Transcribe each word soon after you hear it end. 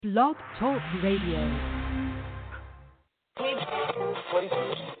Blog Talk Radio. Steve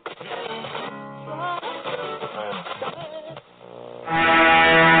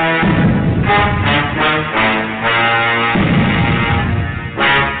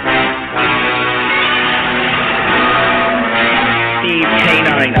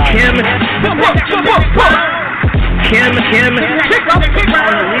K9 Kim. Kim. Pick up.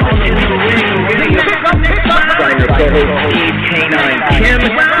 Steve K9 Kim.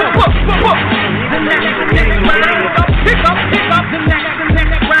 Pick up the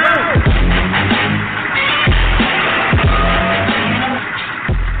next round.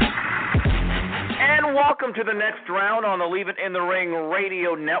 And welcome to the next round on the Leave It in the Ring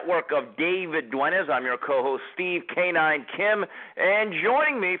radio network of David Duenas. I'm your co-host Steve K9 Kim, and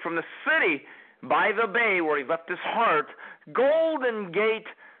joining me from the city by the bay where he left his heart, Golden Gate,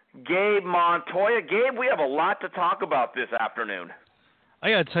 Gabe Montoya. Gabe, we have a lot to talk about this afternoon. I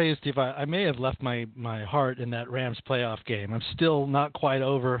got to tell you, Steve, I may have left my heart in that Rams playoff game. I'm still not quite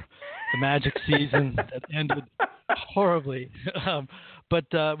over the Magic season that ended horribly. But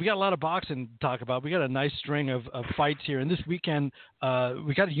we got a lot of boxing to talk about. We got a nice string of fights here. And this weekend,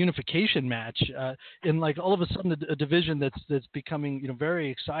 we got a unification match in, like, all of a sudden a division that's becoming, very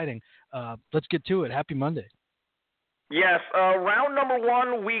exciting. Let's get to it. Happy Monday. Yes. Round number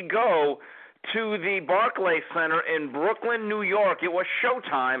one, we go to the Barclays Center in Brooklyn, New York. It was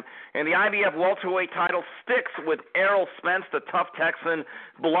showtime, and the IBF welterweight title sticks with Errol Spence, the tough Texan,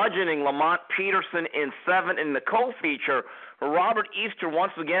 bludgeoning Lamont Peterson in 7. In the co-feature, Robert Easter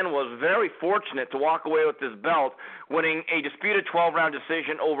once again was very fortunate to walk away with this belt, winning a disputed 12-round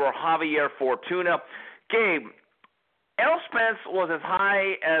decision over Javier Fortuna. Gabe, Errol Spence was as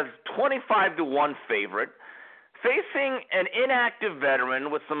high as 25-1 favorite, facing an inactive veteran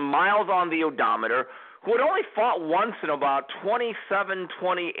with some miles on the odometer who had only fought once in about 27,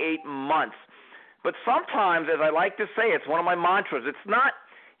 28 months. But sometimes, as I like to say, it's one of my mantras, it's not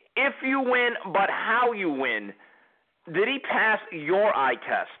if you win, but how you win. Did he pass your eye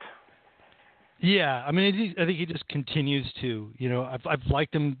test? Yeah, I mean, I think he just continues to. I've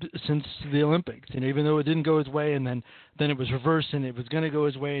liked him since the Olympics. Even though it didn't go his way, and then it was reversed, and it was going to go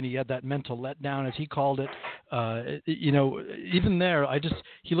his way, and he had that mental letdown, as he called it. Even there,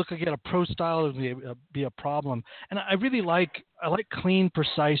 he looked like he had a pro style that would be a problem. And I really like clean,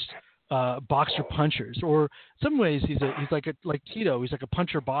 precise boxer punchers. Or in some ways, he's like Tito. He's like a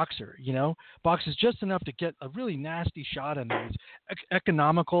puncher boxer. Boxes just enough to get a really nasty shot in there. He's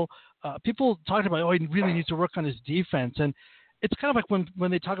economical. People talking about, he really needs to work on his defense. And it's kind of like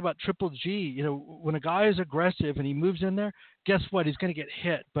when they talk about Triple G, when a guy is aggressive and he moves in there, guess what? He's going to get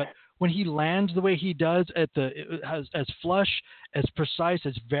hit. But when he lands the way he does as flush, as precise,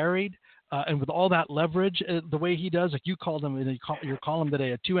 as varied, and with all that leverage, the way he does, like you called him in your column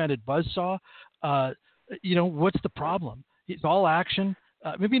today, a two-handed buzzsaw, what's the problem? It's all action.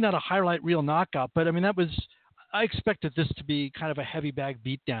 Maybe not a highlight reel knockout, but I mean, I expected this to be kind of a heavy bag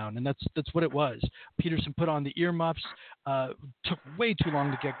beatdown, and that's what it was. Peterson put on the earmuffs, took way too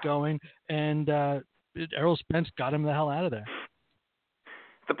long to get going, and Errol Spence got him the hell out of there.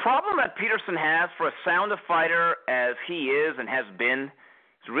 The problem that Peterson has, for a sound fighter as he is and has been,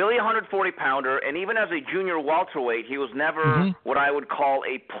 he's really a 140-pounder, and even as a junior welterweight, he was never what I would call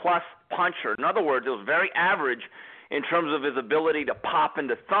a plus puncher. In other words, it was very average in terms of his ability to pop and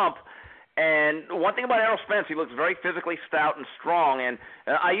to thump. And one thing about Errol Spence, he looks very physically stout and strong. And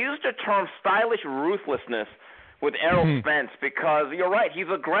I used the term stylish ruthlessness with Errol Spence because you're right, he's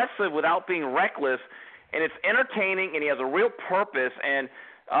aggressive without being reckless, and it's entertaining, and he has a real purpose. And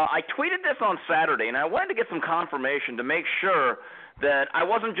I tweeted this on Saturday, and I wanted to get some confirmation to make sure that I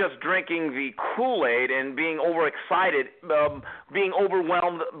wasn't just drinking the Kool-Aid and being overexcited, being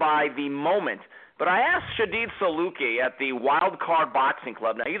overwhelmed by the moment. But I asked Shadid Saluki at the Wild Card Boxing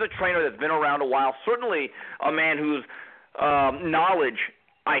Club. Now, he's a trainer that's been around a while, certainly a man whose knowledge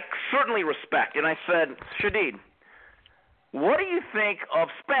I certainly respect. And I said, Shadid, what do you think of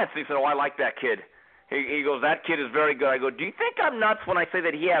Spence? And he said, I like that kid. He goes, that kid is very good. I go, do you think I'm nuts when I say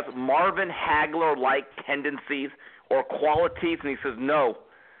that he has Marvin Hagler-like tendencies or qualities? And he says, no,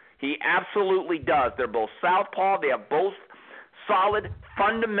 he absolutely does. They're both southpaw. They have both solid,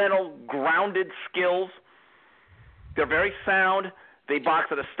 fundamental, grounded skills. They're very sound. They box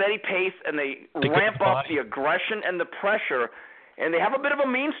at a steady pace, and they ramp up the aggression and the pressure, and they have a bit of a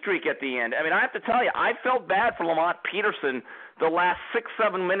mean streak at the end. I mean, I have to tell you, I felt bad for Lamont Peterson the last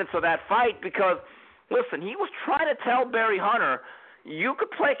 6-7 minutes of that fight because, listen, he was trying to tell Barry Hunter, you could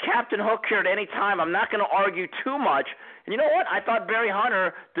play Captain Hook here at any time. I'm not going to argue too much. And you know what? I thought Barry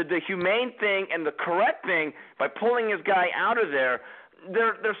Hunter did the humane thing and the correct thing by pulling his guy out of there.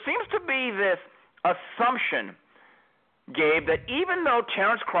 there seems to be this assumption, Gabe, that even though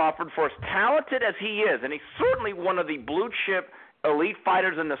Terrence Crawford, for as talented as he is, and he's certainly one of the blue-chip elite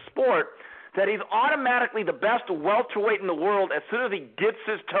fighters in the sport, that he's automatically the best welterweight in the world as soon as he dips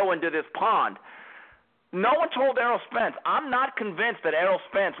his toe into this pond. No one told Errol Spence. I'm not convinced that Errol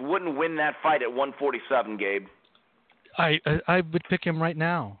Spence wouldn't win that fight at 147, Gabe. I would pick him right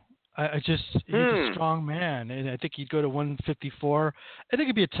now. He's a strong man, and I think he'd go to 154. I think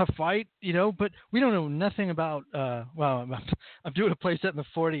it'd be a tough fight, but we don't know nothing about. I'm doing a play set in the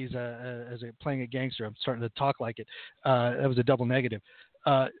 40s as playing a gangster. I'm starting to talk like it. That was a double negative.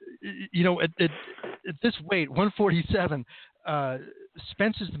 At this weight, 147,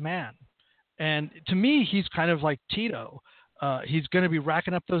 Spence is the man. And to me, he's kind of like Tito. He's going to be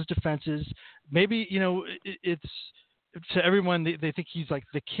racking up those defenses. Maybe, it's to everyone, they think he's like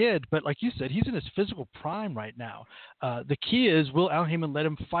the kid, but like you said, he's in his physical prime right now. The key is, will Al Haymon let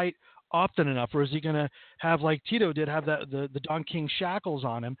him fight often enough, or is he going to have, like Tito did, have the Don King shackles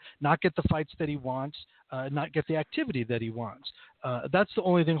on him, not get the fights that he wants, not get the activity that he wants? That's the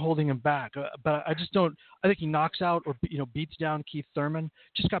only thing holding him back. But I just don't. I think he knocks out or beats down Keith Thurman.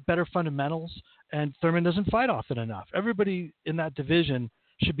 Just got better fundamentals, and Thurman doesn't fight often enough. Everybody in that division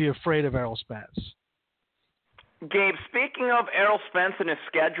should be afraid of Errol Spence. Gabe, speaking of Errol Spence and his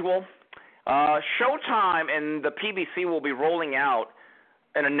schedule, Showtime and the PBC will be rolling out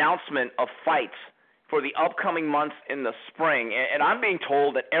an announcement of fights for the upcoming months in the spring. And I'm being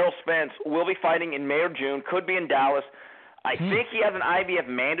told that Errol Spence will be fighting in May or June, could be in Dallas. I think he has an IBF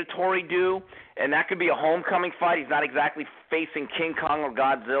mandatory due, and that could be a homecoming fight. He's not exactly facing King Kong or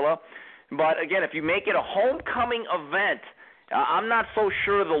Godzilla. But, again, if you make it a homecoming event, I'm not so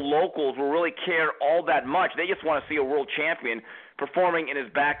sure the locals will really care all that much. They just want to see a world champion performing in his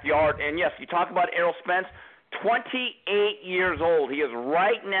backyard. And, yes, you talk about Errol Spence, 28 years old. He is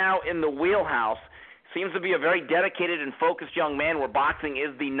right now in the wheelhouse. Seems to be a very dedicated and focused young man where boxing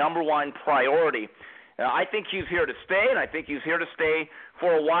is the number one priority. I think he's here to stay, and I think he's here to stay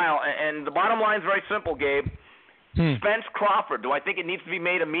for a while. And the bottom line is very simple, Gabe. Spence Crawford, do I think it needs to be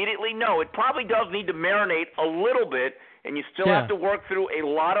made immediately? No, it probably does need to marinate a little bit, and you still have to work through a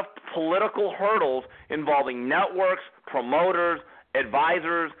lot of political hurdles involving networks, promoters,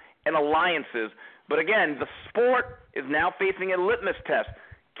 advisors, and alliances. But again, the sport is now facing a litmus test.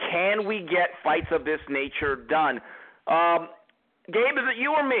 Can we get fights of this nature done? Gabe, is it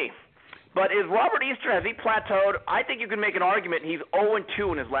you or me? But is Robert Easter, has he plateaued? I think you can make an argument he's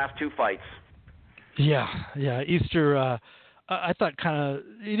 0-2 in his last two fights. Yeah. Easter, I thought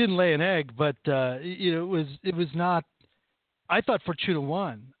he didn't lay an egg, but it was not. I thought Fortuna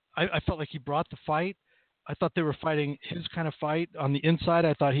won. I felt like he brought the fight. I thought they were fighting his kind of fight on the inside.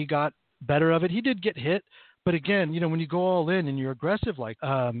 I thought he got better of it. He did get hit, but again, when you go all in and you're aggressive like.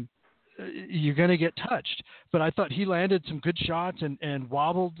 You're going to get touched. But I thought he landed some good shots and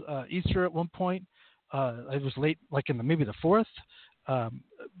wobbled Easter at one point. It was late, like in maybe the fourth.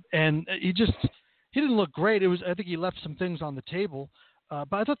 And he didn't look great. I think he left some things on the table.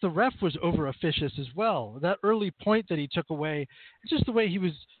 But I thought the ref was over officious as well. That early point that he took away, just the way he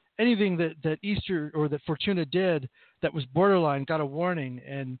was, anything that Easter or that Fortuna did that was borderline got a warning.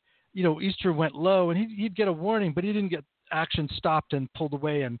 And, Easter went low and he'd get a warning, but he didn't get action stopped and pulled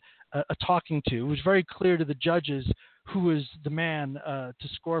away and a talking to. It was very clear to the judges who was the man to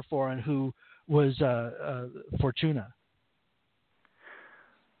score for and who was Fortuna.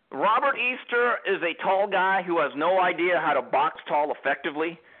 Robert Easter is a tall guy who has no idea how to box tall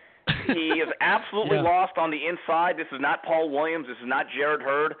effectively. He is absolutely lost on the inside. This is not Paul Williams. This is not Jared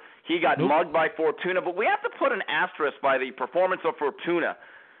Hurd. He got mugged by Fortuna. But we have to put an asterisk by the performance of Fortuna.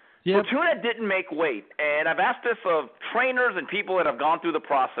 Yep. Fortuna didn't make weight, and I've asked this of trainers and people that have gone through the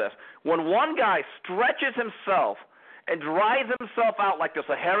process. When one guy stretches himself and dries himself out like the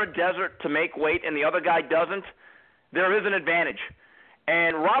Sahara Desert to make weight and the other guy doesn't, there is an advantage.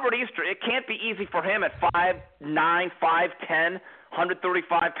 And Robert Easter, it can't be easy for him at 5'9", 5'10",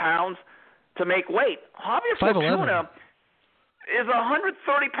 135 pounds to make weight. Javier Fortuna is a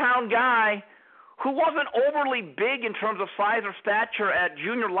 130-pound guy who wasn't overly big in terms of size or stature at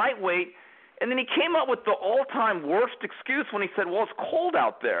junior lightweight, and then he came up with the all-time worst excuse when he said, well, it's cold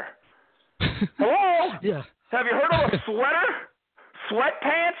out there. Hello? Yeah. Have you heard of a sweater?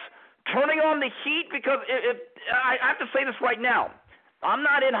 Sweatpants? Turning on the heat? Because I have to say this right now. I'm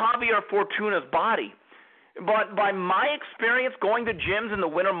not in Javier Fortuna's body, but by my experience going to gyms in the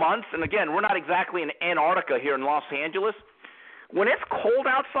winter months, and again, we're not exactly in Antarctica here in Los Angeles, when it's cold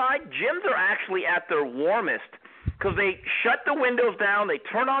outside, gyms are actually at their warmest because they shut the windows down, they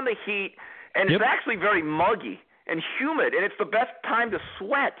turn on the heat, and it's actually very muggy. and humid, and it's the best time to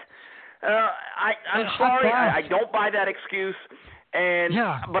sweat. I'm hot sorry, bath. I don't buy that excuse.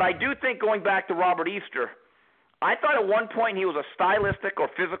 But I do think, going back to Robert Easter, I thought at one point he was a stylistic or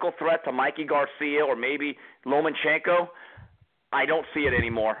physical threat to Mikey Garcia or maybe Lomachenko. I don't see it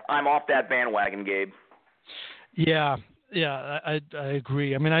anymore. I'm off that bandwagon, Gabe. Yeah, I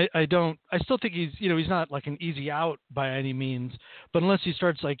agree. I mean, I still think he's not like an easy out by any means, but unless he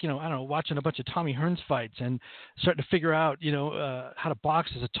starts like, I don't know, watching a bunch of Tommy Hearns fights and starting to figure out, how to box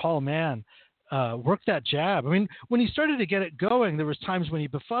as a tall man, work that jab. I mean, when he started to get it going, there was times when he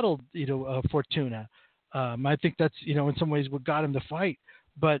befuddled, Fortuna. I think that's, in some ways what got him to fight,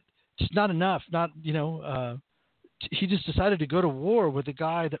 but just not enough. He just decided to go to war with a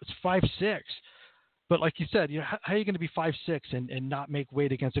guy that was 5'6". But like you said, how are you going to be 5'6" and not make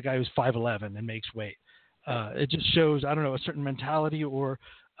weight against a guy who's 5'11" and makes weight? It just shows, I don't know, a certain mentality, or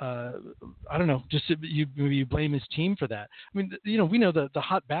I don't know, just you blame his team for that. I mean, we know the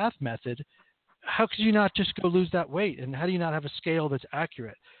hot bath method. How could you not just go lose that weight? And how do you not have a scale that's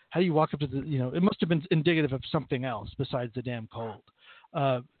accurate? How do you walk up to it must have been indicative of something else besides the damn cold.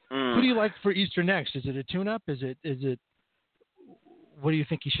 Who do you like for Easter next? Is it a tune-up? Is it? What do you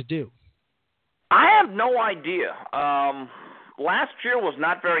think he should do? I have no idea. Last year was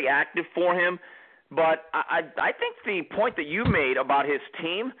not very active for him, but I think the point that you made about his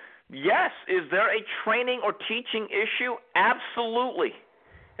team, yes, is there a training or teaching issue? Absolutely.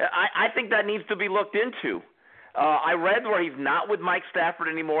 I think that needs to be looked into. I read where he's not with Mike Stafford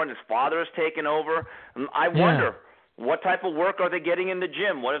anymore and his father has taken over. I wonder, what type of work are they getting in the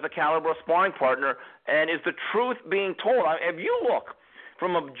gym? What is the caliber of sparring partner? And is the truth being told? If you look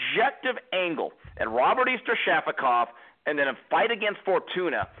from objective angle at Robert Easter Shafikov and then a fight against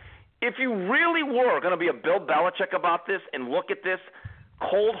Fortuna, if you really were going to be a Bill Belichick about this and look at this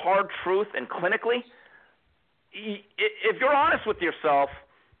cold, hard truth and clinically, if you're honest with yourself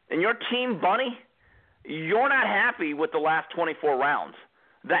and your team, Bunny, you're not happy with the last 24 rounds.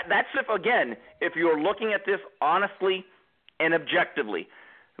 That's if you're looking at this honestly and objectively.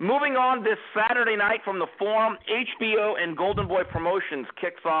 Moving on, this Saturday night from the Forum, HBO and Golden Boy Promotions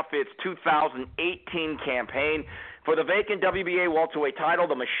kicks off its 2018 campaign for the vacant WBA welterweight title.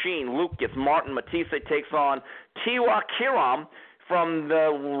 The Machine, Lucas Martin Matthysse, takes on Tewa Kiram from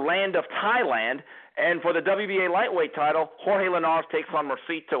the land of Thailand. And for the WBA lightweight title, Jorge Linares takes on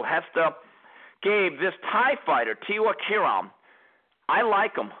Mercito Hesta. Gabe, this Thai fighter, Tewa Kiram, I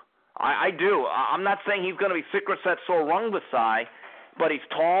like him. I do. I'm not saying he's going to be Sikrat Sorungbasai, but he's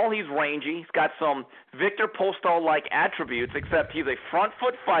tall, he's rangy, he's got some Victor Postol-like attributes, except he's a front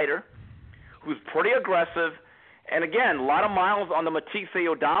foot fighter who's pretty aggressive. And again, a lot of miles on the Matthysse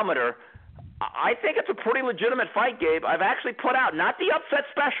odometer. I think it's a pretty legitimate fight, Gabe. I've actually put out, not the upset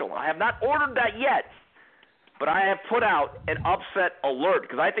special. I have not ordered that yet, but I have put out an upset alert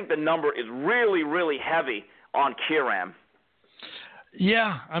because I think the number is really, really heavy on Kiram.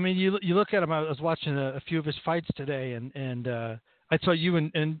 Yeah, I mean, you look at him. I was watching a few of his fights today, and I saw you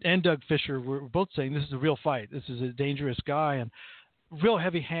and Doug Fisher were both saying this is a real fight. This is a dangerous guy, and real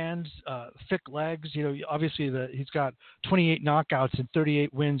heavy hands, thick legs. Obviously he's got 28 knockouts and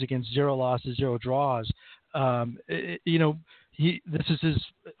 38 wins against 0 losses, 0 draws. This is his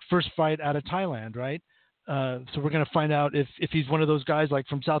first fight out of Thailand, right? So we're going to find out if he's one of those guys like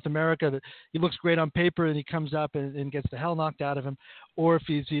from South America that he looks great on paper and he comes up and gets the hell knocked out of him, or if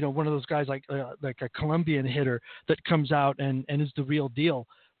he's one of those guys like a Colombian hitter that comes out and is the real deal.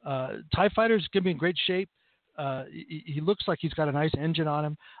 Thai fighter's going to be in great shape. He looks like he's got a nice engine on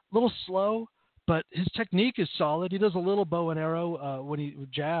him. A little slow, but his technique is solid. He does a little bow and arrow when he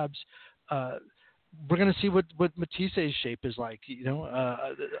jabs. We're going to see what Mathisse's shape is like.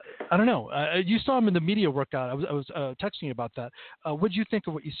 I don't know. You saw him in the media workout. I was texting you about that. What did you think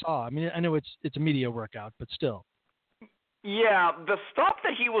of what you saw? I mean, I know it's a media workout, but still. Yeah, the stuff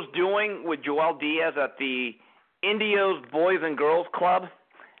that he was doing with Joel Diaz at the Indios Boys and Girls Club,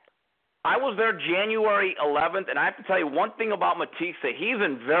 I was there January 11th, and I have to tell you one thing about Matthysse. He's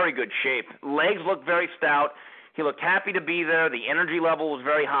in very good shape. Legs look very stout. He looked happy to be there. The energy level was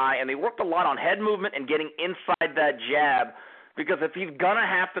very high, and they worked a lot on head movement and getting inside that jab, because if he's going to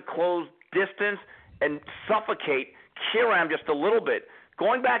have to close distance and suffocate Kiram just a little bit.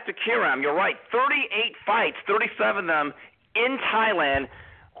 Going back to Kiram, you're right, 38 fights, 37 of them in Thailand,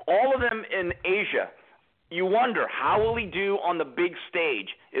 all of them in Asia. You wonder, how will he do on the big stage?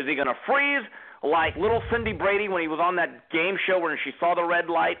 Is he going to freeze like little Cindy Brady when he was on that game show where she saw the red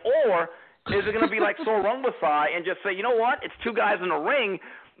light, or is it going to be like Sorungbasai and just say, you know what, it's two guys in a ring?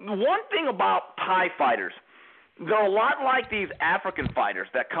 One thing about Thai fighters, they're a lot like these African fighters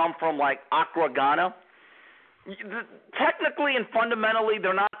that come from like Accra, Ghana. Technically and fundamentally,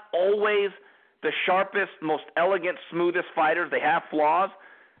 they're not always the sharpest, most elegant, smoothest fighters. They have flaws.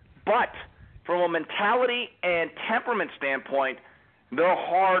 But from a mentality and temperament standpoint, they're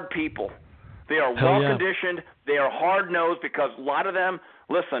hard people. They are well-conditioned. They are hard-nosed because a lot of them,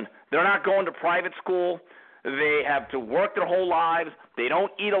 listen, they're not going to private school. They have to work their whole lives. They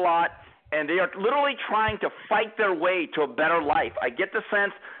don't eat a lot. And they are literally trying to fight their way to a better life. I get the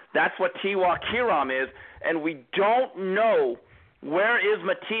sense that's what Tewa Kiram is, and we don't know where is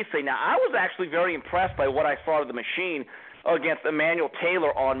Matthysse. Now, I was actually very impressed by what I saw of the machine against Emmanuel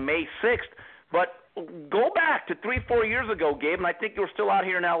Taylor on May 6th. But go back to 3-4 years ago, Gabe, and I think you were still out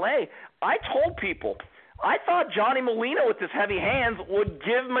here in L.A., I told people I thought Johnny Molina with his heavy hands would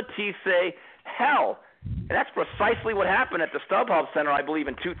give Matthysse hell. And that's precisely what happened at the StubHub Center, I believe,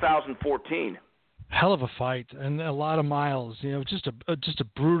 in 2014. Hell of a fight and a lot of miles. Just a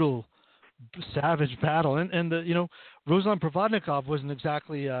brutal, savage battle. And Ruslan Provodnikov wasn't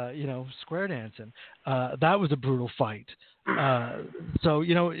exactly square dancing. That was a brutal fight. So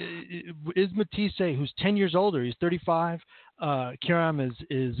is Matthysse, who's 10 years older, he's 35. Kiram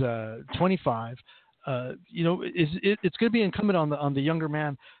is 25. It's going to be incumbent on the younger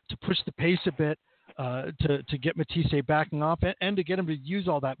man to push the pace a bit. To get Matthysse backing off and to get him to use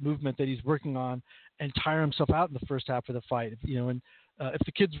all that movement that he's working on and tire himself out in the first half of the fight. If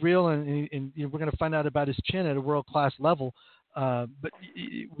the kid's real and we're going to find out about his chin at a world-class level, but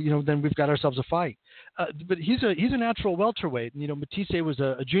then we've got ourselves a fight. But he's a natural welterweight. Matthysse was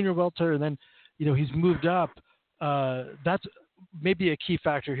a junior welter, and then he's moved up. That's maybe a key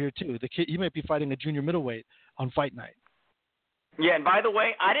factor here too. The kid, he might be fighting a junior middleweight on fight night. Yeah, and by the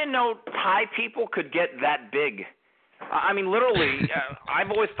way, I didn't know Thai people could get that big. I mean, literally, I've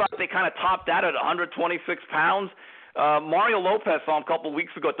always thought they kind of topped out at 126 pounds. Mario Lopez saw him a couple of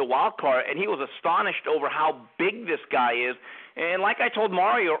weeks ago at the wild card, and he was astonished over how big this guy is. And like I told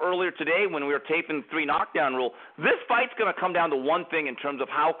Mario earlier today when we were taping the 3 knockdown rule, this fight's going to come down to one thing in terms of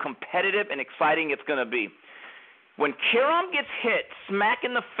how competitive and exciting it's going to be. When Kiram gets hit smack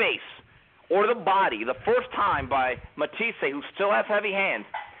in the face or the body the first time by Matthysse, who still has heavy hands,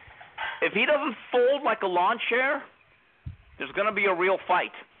 if he doesn't fold like a lawn chair, there's going to be a real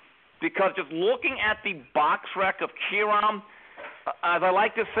fight. Because just looking at the box rec of Kiram, as I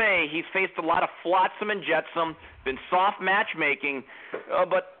like to say, he's faced a lot of flotsam and jetsam, been soft matchmaking,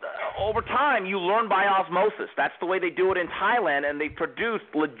 but over time you learn by osmosis. That's the way they do it in Thailand, and they produce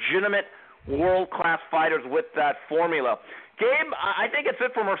legitimate world-class fighters with that formula. Gabe, I think it's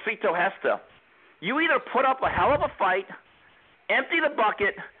it for Mercito Hesta. You either put up a hell of a fight, empty the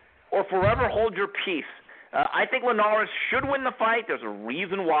bucket, or forever hold your peace. I think Linares should win the fight. There's a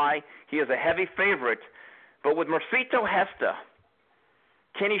reason why. He is a heavy favorite. But with Mercito Hesta,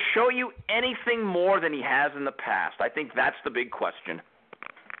 can he show you anything more than he has in the past? I think that's the big question.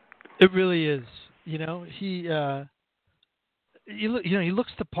 It really is. He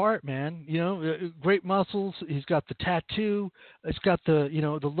looks the part, man. Great muscles. He's got the tattoo. He's got the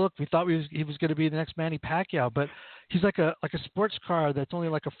look. We thought he was going to be the next Manny Pacquiao, but he's like a sports car that's only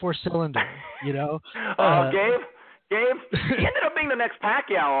like a 4-cylinder. Gabe, he ended up being the next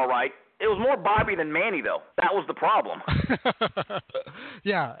Pacquiao, all right. It was more Bobby than Manny, though. That was the problem.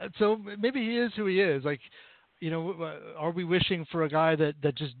 Yeah. So maybe he is who he is. Like, are we wishing for a guy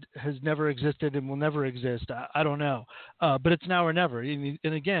that just has never existed and will never exist? I don't know. But it's now or never. And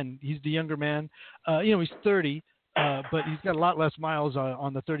again, he's the younger man. He's 30, but he's got a lot less miles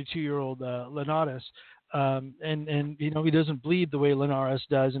on the 32-year-old Linares. And he doesn't bleed the way Linares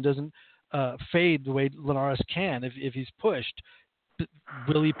does and doesn't fade the way Linares can if he's pushed.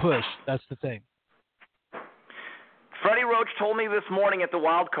 Will he push? That's the thing. Freddie Roach told me this morning at the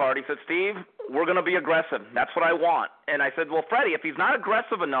wild card, he said, Steve, we're going to be aggressive. That's what I want. And I said, well, Freddie, if he's not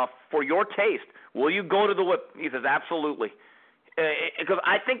aggressive enough for your taste, will you go to the whip? He says, absolutely. Because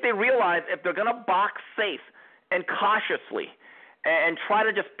I think they realize if they're going to box safe and cautiously and try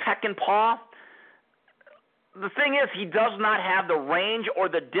to just peck and paw, the thing is he does not have the range or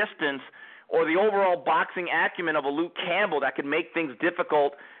the distance or the overall boxing acumen of a Luke Campbell that could make things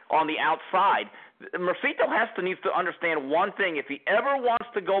difficult on the outside. Mercito Hesta needs to understand one thing. If he ever wants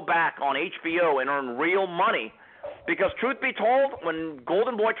to go back on HBO and earn real money, because truth be told, when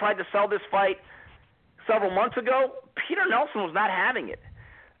Golden Boy tried to sell this fight several months ago, Peter Nelson was not having it.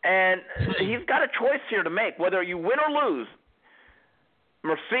 And he's got a choice here to make. Whether you win or lose,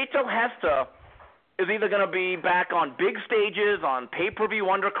 Mercito Hesta is either going to be back on big stages, on pay-per-view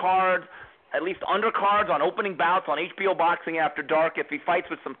undercards, at least undercards on opening bouts on HBO Boxing After Dark if he fights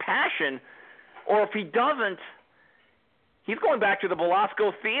with some passion, or if he doesn't, he's going back to the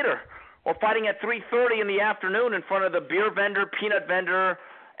Belasco Theater or fighting at 3:30 in the afternoon in front of the beer vendor, peanut vendor,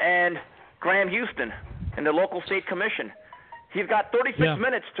 and Graham Houston and the local state commission. He's got 36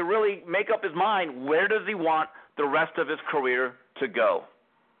 minutes to really make up his mind. Where does he want the rest of his career to go?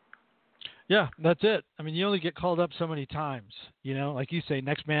 Yeah, that's it. I mean, you only get called up so many times, like you say,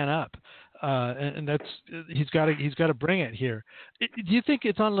 next man up. And that's he's got to bring it here. Do you think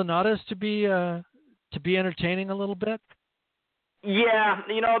it's on Linares to be entertaining a little bit? Yeah,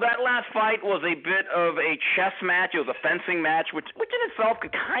 that last fight was a bit of a chess match. It was a fencing match, which in itself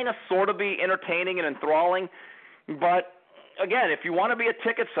could kind of sort of be entertaining and enthralling. But again, if you want to be a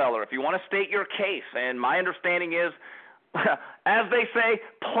ticket seller, if you want to state your case, and my understanding is, as they say,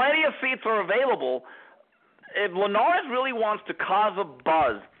 plenty of seats are available. If Linares really wants to cause a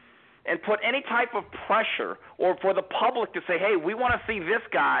buzz and put any type of pressure, or for the public to say, hey, we want to see this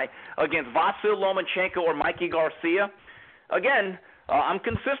guy against Vasyl Lomachenko or Mikey Garcia, again, I'm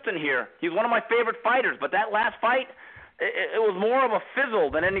consistent here. He's one of my favorite fighters, but that last fight, it was more of a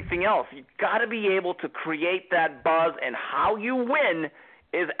fizzle than anything else. You've got to be able to create that buzz, and how you win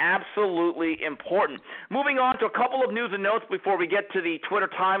is absolutely important. Moving on to a couple of news and notes before we get to the Twitter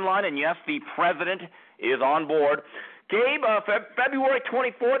timeline, and yes, the president is on board. Gabe, February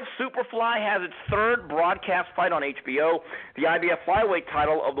 24th, Superfly has its third broadcast fight on HBO. The IBF flyweight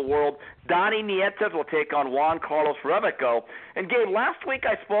title of the world, Donnie Nietes will take on Juan Carlos Rebeco. And Gabe, last week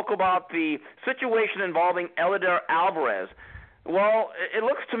I spoke about the situation involving Eleider Alvarez. Well, it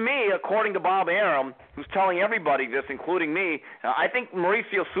looks to me, according to Bob Arum, who's telling everybody this, including me, I think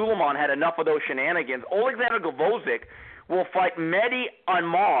Mauricio Suleiman had enough of those shenanigans. Alexander Gvozdyk will fight Mehdi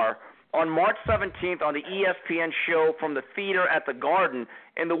Anmar on March 17th on the ESPN show From the Theater at the Garden.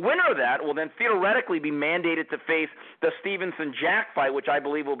 And the winner of that will then theoretically be mandated to face the Stevenson-Jack fight, which I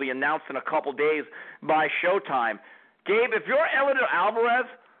believe will be announced in a couple days by Showtime. Gabe, if you're Eleider Alvarez,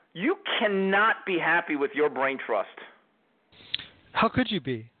 you cannot be happy with your brain trust. How could you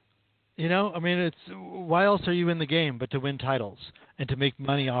be? I mean, why else are you in the game but to win titles and to make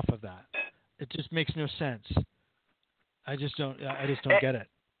money off of that? It just makes no sense. I just don't get it.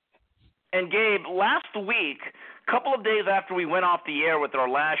 And Gabe, last week, a couple of days after we went off the air with our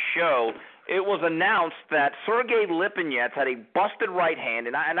last show, it was announced that Sergey Lipinets had a busted right hand,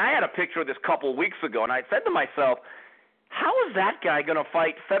 and I had a picture of this a couple of weeks ago, and I said to myself, how is that guy going to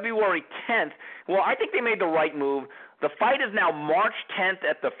fight February 10th? Well, I think they made the right move. The fight is now March 10th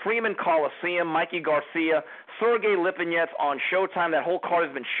at the Freeman Coliseum. Mikey Garcia, Sergey Lipinets on Showtime. That whole card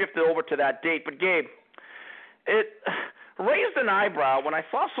has been shifted over to that date. But, Gabe, it raised an eyebrow when I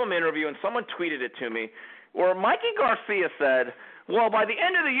saw some interview, and someone tweeted it to me, where Mikey Garcia said, well, by the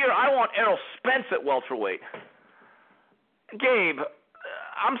end of the year, I want Errol Spence at welterweight. Gabe,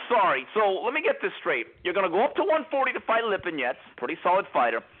 I'm sorry. So let me get this straight. You're going to go up to 140 to fight Lipinets, pretty solid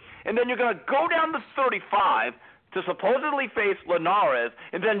fighter, and then you're going to go down to 35 to supposedly face Linares,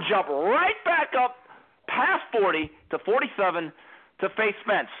 and then jump right back up past 40 to 47 to face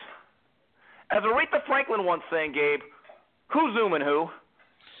Spence. As Aretha Franklin once sang, Gabe, who's zooming who?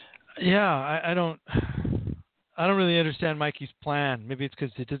 Yeah, I don't really understand Mikey's plan. Maybe it's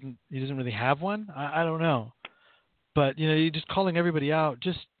because he doesn't really have one. I don't know. But you're just calling everybody out.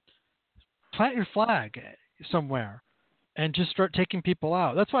 Just plant your flag somewhere and just start taking people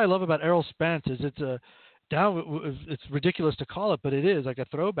out. That's what I love about Errol Spence is it's ridiculous to call it, but it is like a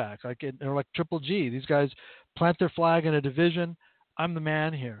throwback, like Triple G. These guys plant their flag in a division. I'm the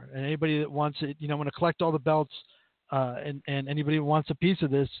man here, and anybody that wants it, I'm going to collect all the belts, and anybody who wants a piece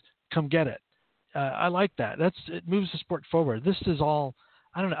of this, come get it. I like that. It moves the sport forward. This is all.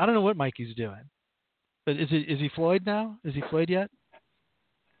 I don't know what Mikey's doing, but is he Floyd now? Is he Floyd yet?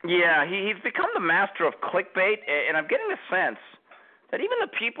 Yeah, he's become the master of clickbait, and I'm getting the sense that even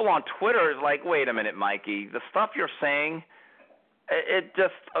the people on Twitter is like, wait a minute, Mikey, the stuff you're saying, it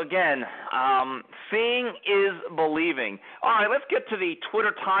just, again, seeing is believing. All right, let's get to the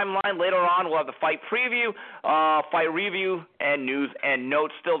Twitter timeline. Later on, we'll have the fight preview, fight review, and news and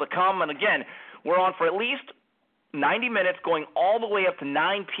notes still to come. And again, we're on for at least 90 minutes, going all the way up to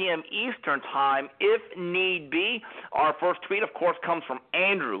 9 p.m. Eastern time, if need be. Our first tweet, of course, comes from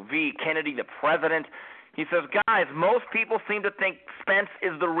Andrew V. Kennedy, the president. He says, guys, most people seem to think Spence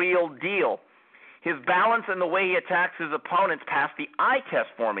is the real deal. His balance and the way he attacks his opponents pass the eye test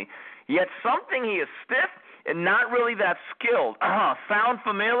for me. Yet something he is stiff and not really that skilled. Sound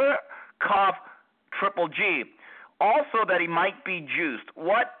familiar? Cough, Triple G. Also that he might be juiced.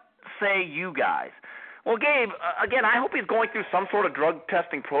 What say you guys? Well, Gabe, again, I hope he's going through some sort of drug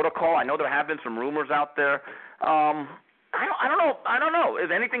testing protocol. I know there have been some rumors out there. I don't know. Is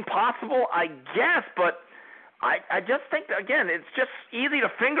anything possible? I guess, but I just think, again, it's just easy to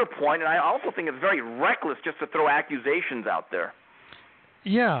finger point, and I also think it's very reckless just to throw accusations out there.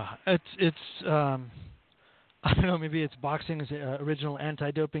 Yeah, it's I don't know, maybe it's boxing's original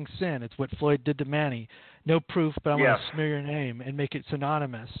anti-doping sin. It's what Floyd did to Manny. No proof, but I want to smear your name and make it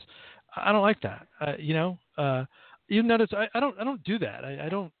synonymous. I don't like that. You notice I don't do that. I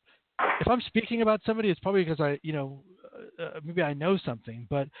don't. If I'm speaking about somebody, it's probably because maybe I know something,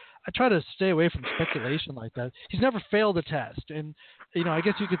 but I try to stay away from speculation like that. He's never failed a test, and I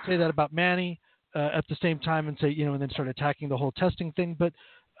guess you could say that about Manny at the same time, and say and then start attacking the whole testing thing. But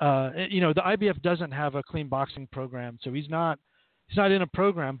the IBF doesn't have a clean boxing program, so he's not in a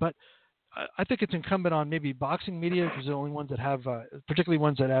program. But I think it's incumbent on maybe boxing media, because they're the only ones that have, particularly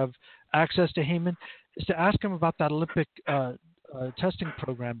ones that have access to Heyman, is to ask him about that Olympic testing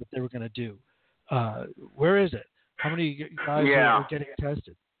program that they were going to do. Where is it? How many guys are getting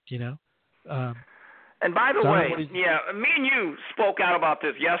tested? And by the way, me and you spoke out about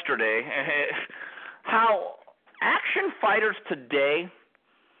this yesterday. How action fighters today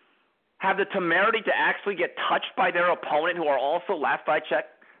have the temerity to actually get touched by their opponent, who are also, last I checked,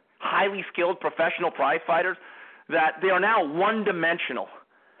 highly skilled professional prize fighters, that they are now one-dimensional.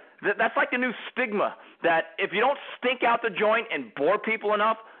 That's like the new stigma, that if you don't stink out the joint and bore people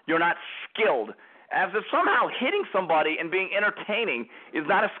enough, you're not skilled. As if somehow hitting somebody and being entertaining is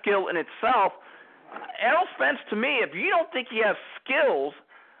not a skill in itself. Errol Spence, to me, if you don't think he has skills,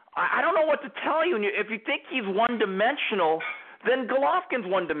 I don't know what to tell you. If you think he's one-dimensional, then Golovkin's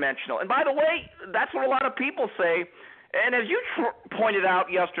one-dimensional. And by the way, that's what a lot of people say. And as you pointed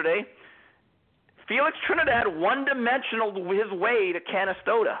out yesterday, Felix Trinidad one-dimensional his way to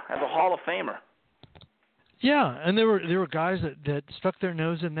Canastota as a Hall of Famer. Yeah, and there were guys that stuck their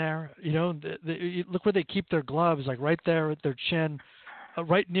nose in there. Look where they keep their gloves, like right there at their chin,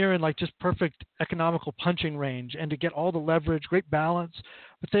 right near in like just perfect economical punching range, and to get all the leverage, great balance.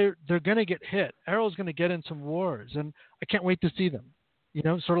 But they're going to get hit. Errol's going to get in some wars, and I can't wait to see them.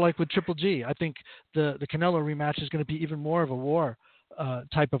 Sort of like with Triple G. I think the Canelo rematch is going to be even more of a war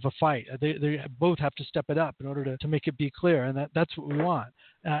type of a fight. They both have to step it up in order to make it be clear, and that's what we want.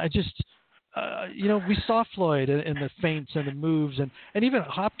 We saw Floyd in the feints and the moves, and even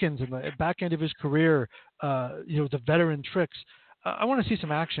Hopkins in the back end of his career, the veteran tricks. I want to see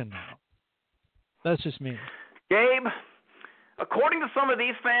some action now. That's just me. Gabe, according to some of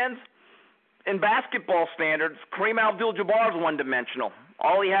these fans, in basketball standards, Kareem Abdul-Jabbar is one-dimensional.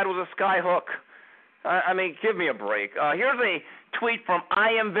 All he had was a sky hook. I mean, give me a break. Here's a tweet from I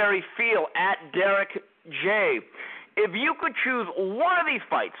Am Very Feel at Derek J. If you could choose one of these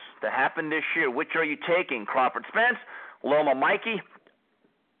fights to happen this year, which are you taking? Crawford Spence, Loma Mikey,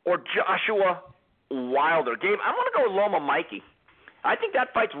 or Joshua Wilder? Gabe, I want to go with Loma Mikey. I think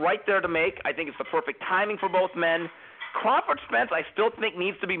that fight's right there to make. I think it's the perfect timing for both men. Crawford Spence, I still think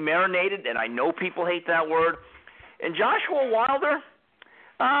needs to be marinated, and I know people hate that word. And Joshua Wilder,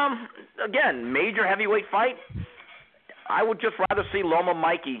 again, major heavyweight fight. I would just rather see Loma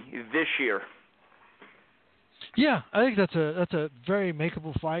Mikey this year. Yeah, I think that's a very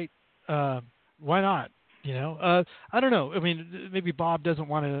makeable fight. Why not? I don't know. I mean, maybe Bob doesn't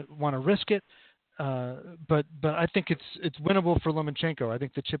want to risk it. But I think it's winnable for Lomachenko. I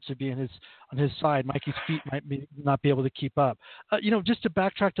think the chips would be on his side. Mikey's feet might not be able to keep up. Just to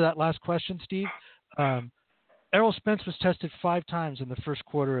backtrack to that last question, Steve, Errol Spence was tested 5 times in the first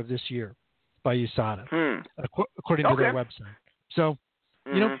quarter of this year by USADA, according to their website. So,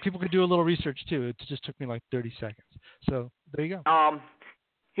 people could do a little research too. It just took me like 30 seconds. So there you go.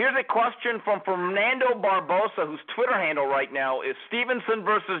 Here's a question from Fernando Barbosa, whose Twitter handle right now is Stevenson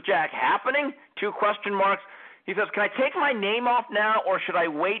versus Jack happening? 2 question marks. He says, can I take my name off now, or should I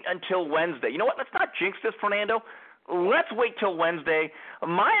wait until Wednesday? You know what? Let's not jinx this, Fernando. Let's wait till Wednesday.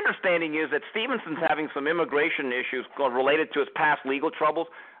 My understanding is that Stevenson's having some immigration issues related to his past legal troubles.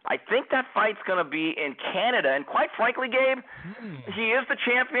 I think that fight's going to be in Canada. And quite frankly, Gabe, he is the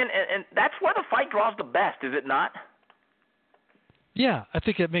champion, and that's where the fight draws the best, is it not? Yeah, I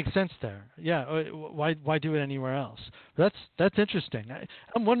think it makes sense there. Yeah, why do it anywhere else? That's interesting.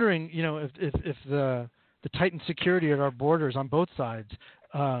 I'm wondering, if the tightened security at our borders on both sides,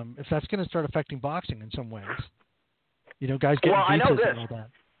 if that's going to start affecting boxing in some ways. Guys getting visas and all that.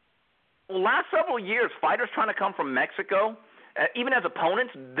 Well, last several years, fighters trying to come from Mexico, even as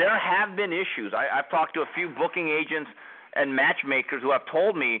opponents, there have been issues. I've talked to a few booking agents and matchmakers who have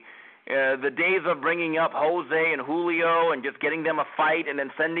told me the days of bringing up Jose and Julio and just getting them a fight and then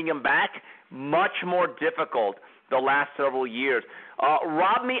sending them back, much more difficult the last several years.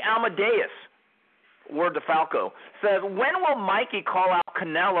 Rodney Amadeus, word to Falco, says, when will Mikey call out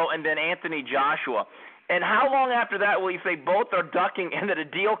Canelo and then Anthony Joshua? And how long after that will you say both are ducking and that a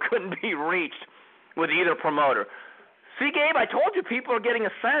deal couldn't be reached with either promoter? See, Gabe, I told you people are getting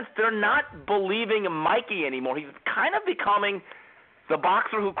a sense they're not believing in Mikey anymore. He's kind of becoming the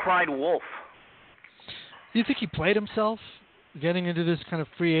boxer who cried wolf. Do you think he played himself getting into this kind of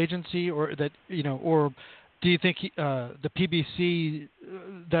free agency, or that or do you think the PBC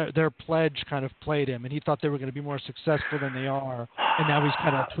their pledge kind of played him, and he thought they were going to be more successful than they are, and now he's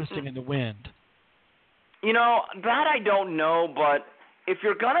kind of twisting in the wind? That I don't know, but if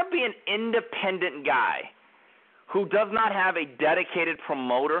you're going to be an independent guy who does not have a dedicated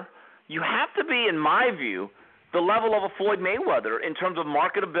promoter, you have to be, in my view, the level of a Floyd Mayweather in terms of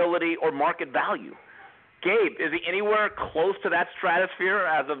marketability or market value. Gabe, is he anywhere close to that stratosphere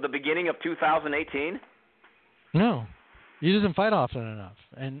as of the beginning of 2018? No. He doesn't fight often enough.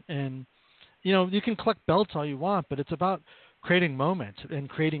 And you can collect belts all you want, but it's about creating moments and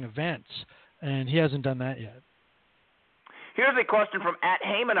creating events, and he hasn't done that yet. Here's a question from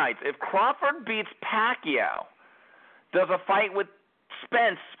 @Haymanites. If Crawford beats Pacquiao, does a fight with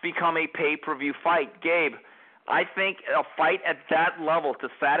Spence become a pay-per-view fight? Gabe, I think a fight at that level to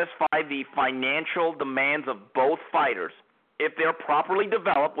satisfy the financial demands of both fighters, if they're properly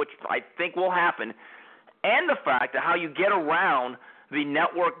developed, which I think will happen, and the fact that how you get around the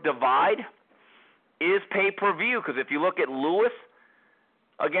network divide is pay-per-view. Because if you look at Lewis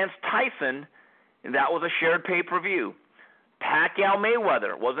against Tyson, that was a shared pay-per-view.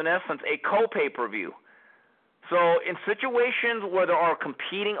 Pacquiao-Mayweather was, in essence, a co-pay-per-view. So in situations where there are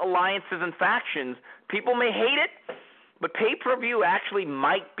competing alliances and factions, people may hate it, but pay-per-view actually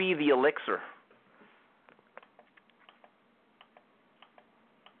might be the elixir.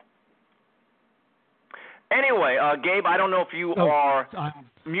 Anyway, Gabe, I don't know if you are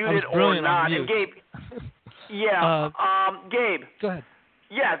muted or not. And Gabe, Gabe. Go ahead.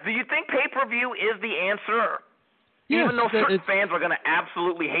 Yeah, do you think pay-per-view is the answer? Yes, even though certain fans are going to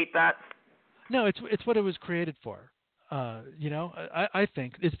absolutely hate that? No, it's what it was created for. I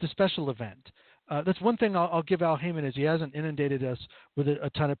think it's the special event. That's one thing I'll give Al Heyman is he hasn't inundated us with a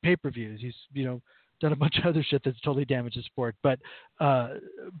ton of pay-per-views. He's done a bunch of other shit that's totally damaged the sport, but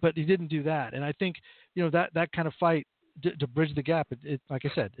he didn't do that. And I think that kind of fight to bridge the gap. It like I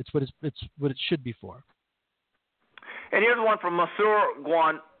said, it's what it should be for. And here's one from Monsieur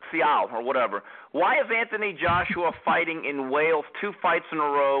Guancial or whatever. Why is Anthony Joshua fighting in Wales 2 fights in a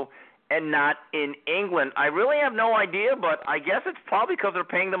row and not in England? I really have no idea, but I guess it's probably because they're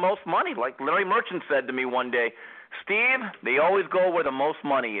paying the most money. Like Larry Merchant said to me one day, Steve, they always go where the most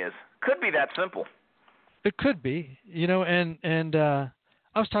money is. Could be that simple. It could be, and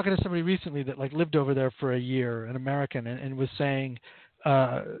I was talking to somebody recently that lived over there for a year, an American, and was saying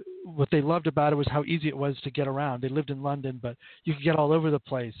what they loved about it was how easy it was to get around. They lived in London, but you could get all over the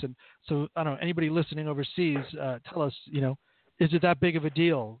place. And so, I don't know, anybody listening overseas, tell us, is it that big of a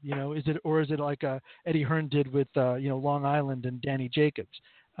deal? Is it like Eddie Hearn did with, Long Island and Danny Jacobs?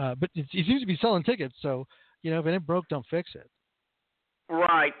 But he seems to be selling tickets. So, if it ain't broke, don't fix it.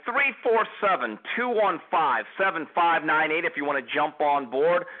 Right. 347-215-7598 if you want to jump on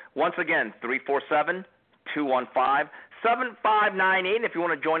board. Once again, 347-215-7598. If you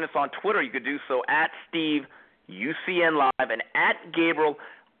want to join us on Twitter, you could do so @SteveUCN Live and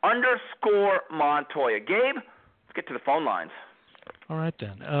 @Gabriel_Montoya. Gabe, let's get to the phone lines. All right,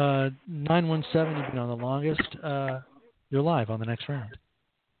 then. 917, you've been on the longest. You're live on the next round.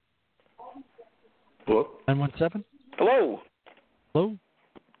 Hello? 917? Hello. Hello?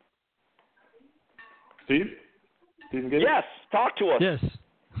 Steve? Stephen Gates? Yes, talk to us. Yes.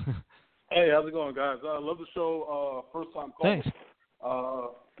 Hey, how's it going, guys? I love the show. First time call. Thanks. I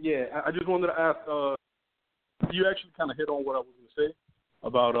just wanted to ask, you actually kind of hit on what I was going to say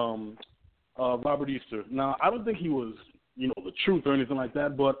about Robert Easter. Now, I don't think he was, the truth or anything like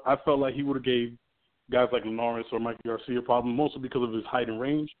that, but I felt like he would have gave guys like Linares or Mikey Garcia a problem, mostly because of his height and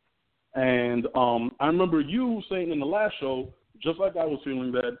range. And I remember you saying in the last show, just like I was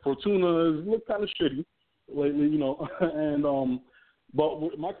feeling, that Fortuna has looked kind of shitty lately, and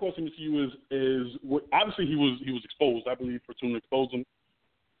but my question to you is obviously he was exposed. I believe Fortuna exposed him.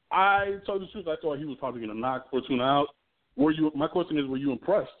 I tell you the truth, I thought he was probably going to knock Fortuna out. My question is, were you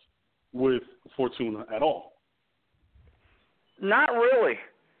impressed with Fortuna at all? Not really.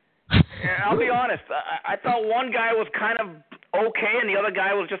 I'll be honest. I thought one guy was kind of okay, and the other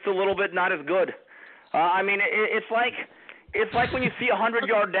guy was just a little bit not as good. It's like when you see a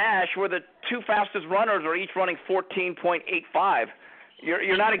 100-yard dash where the 2 fastest runners are each running 14.85.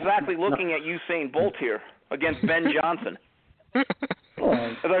 You're not exactly looking at Usain Bolt here against Ben Johnson.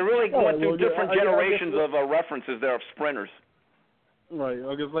 Because I really went through different generations of references there of sprinters. Right.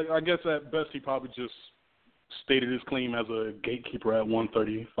 I guess at best he probably just stated his claim as a gatekeeper at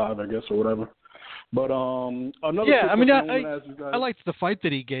 135, I guess, or whatever. But another. Yeah, I mean, I liked the fight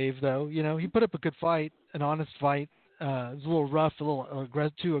that he gave, though. You know, he put up a good fight, an honest fight. It was a little rough, a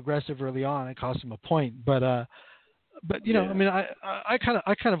little too aggressive early on. It cost him a point, but you know, I mean,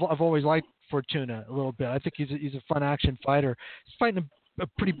 I've always liked Fortuna a little bit. I think he's a fun action fighter. He's fighting a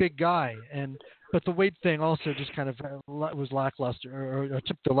pretty big guy, but the weight thing also just kind of was lackluster, or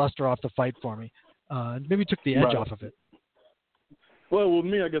took the luster off the fight for me. Maybe took the edge off of it. Well, with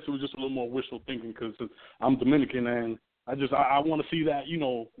me, I guess it was just a little more wishful thinking because I'm Dominican and I want to see that, you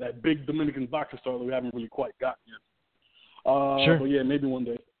know, that big Dominican boxer star that we haven't really quite got yet. Sure. But yeah, maybe one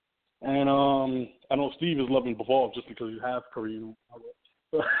day. And I know Steve is loving Bivol just because he's half Korean.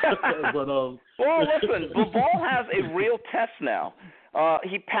 But well, listen, Bivol has a real test now.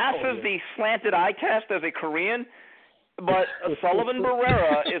 He passes the slanted eye test as a Korean, but Sullivan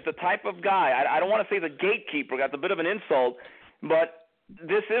Barrera is the type of guy. I don't want to say the gatekeeper. That's a bit of an insult, but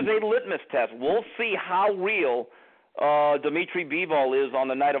this is a litmus test. We'll see how real Dimitri Bivol is on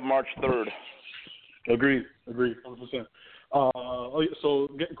the night of March 3rd. Agreed, 100%. So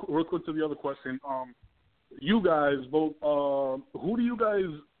getting real quick to the other question. You guys vote. Who you guys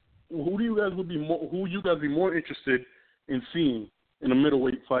be more interested in seeing in a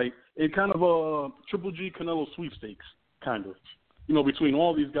middleweight fight? In kind of a Triple G Canelo sweepstakes, kind of. You know, between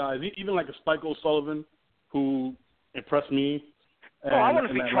all these guys, even like a Spike O'Sullivan, who impressed me. I want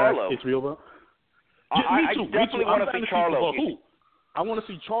to see Charlo. HBO. I definitely want to see Charlo. Who? I want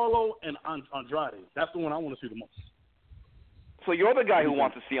to see Charlo and Andrade. That's the one I want to see the most. So you're the guy who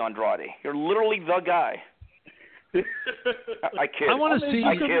wants to see Andrade. You're literally the guy. I kid. I want to see.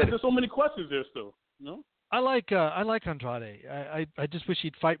 There's so many questions there still. No. I like Andrade. I just wish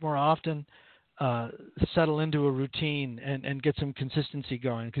he'd fight more often, settle into a routine, and get some consistency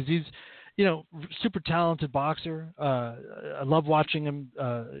going because he's, you know, super talented boxer. I love watching him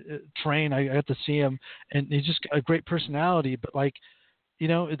train. I got to see him, and he's just a great personality. But like, you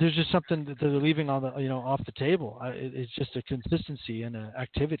know, there's just something that they're leaving on the, you know, off the table. It's just a consistency and an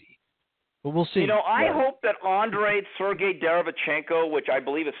activity. But we'll see. You know, I hope that Andre Sergey Derevchenko, which I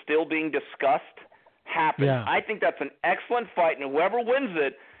believe is still being discussed, happens. Yeah. I think that's an excellent fight, and whoever wins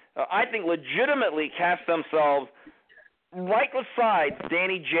it, I think legitimately casts themselves right beside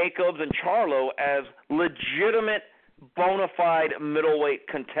Danny Jacobs and Charlo as legitimate, bona fide middleweight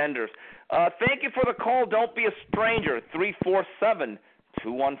contenders. Thank you for the call. Don't be a stranger.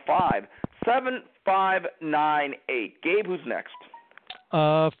 347-215-7598. Gabe, who's next?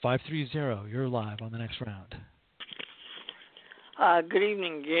 530. You're live on the next round. Good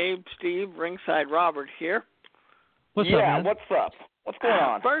evening, Gabe, Steve, Ringside Robert here. What's up, man? What's up? What's going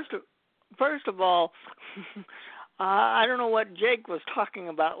on? First of all, I don't know what Jake was talking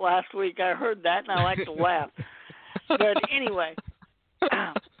about last week. I heard that, and I like to laugh. But anyway,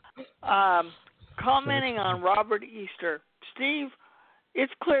 commenting on Robert Easter, Steve,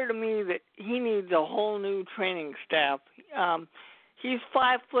 it's clear to me that he needs a whole new training staff. He's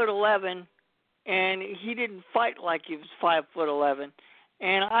 5'11", and he didn't fight like he was 5'11".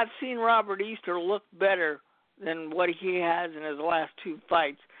 And I've seen Robert Easter look better than what he has in his last two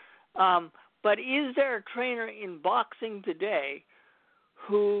fights. But is there a trainer in boxing today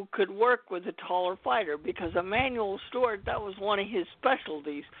who could work with a taller fighter? Because Emmanuel Stewart, that was one of his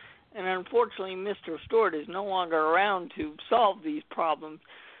specialties. And unfortunately, Mr. Stewart is no longer around to solve these problems.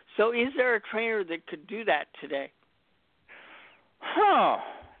 So is there a trainer that could do that today?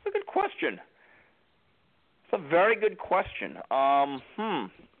 That's a good question. It's a very good question.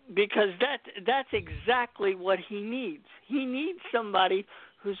 Because that's exactly what he needs. He needs somebody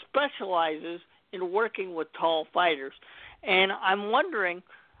who specializes in working with tall fighters. And I'm wondering,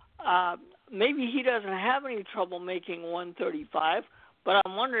 maybe he doesn't have any trouble making 135, but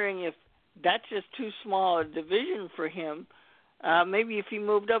I'm wondering if that's just too small a division for him. Maybe if he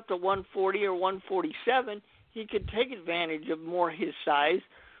moved up to 140 or 147, he could take advantage of more his size,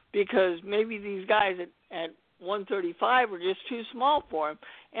 because maybe these guys at 135 are just too small for him.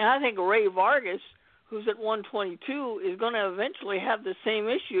 And I think Ray Vargas, who's at 122, is going to eventually have the same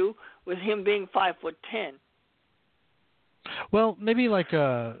issue with him being 5'10". Well, maybe like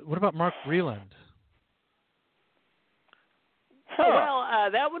what about Mark Breland? Well,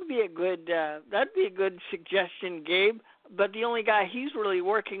 that would be a good suggestion, Gabe. But the only guy he's really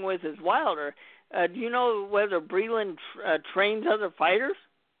working with is Wilder. Do you know whether Breland trains other fighters?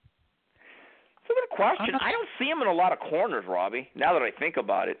 It's a good question. I don't see him in a lot of corners, Robbie, now that I think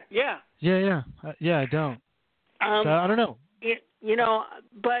about it. Yeah. Yeah, I don't. So I don't know.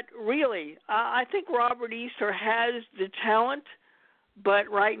 But really, I think Robert Easter has the talent, But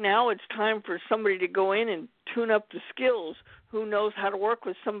right now it's time for somebody to go in and tune up the skills who knows how to work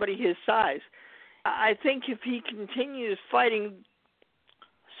with somebody his size. I think if he continues fighting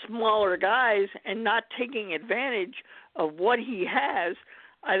smaller guys and not taking advantage of what he has,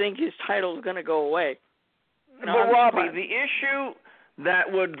 I think his title is going to go away. But Robbie, the issue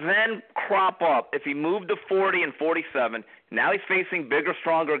that would then crop up if he moved to 40 and 47, now he's facing bigger,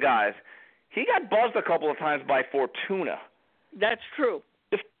 stronger guys. He got buzzed a couple of times by Fortuna. That's true.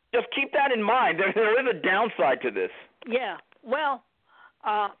 Just keep that in mind. There is a downside to this. Yeah. Well,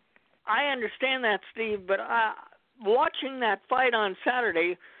 I understand that, Steve, but watching that fight on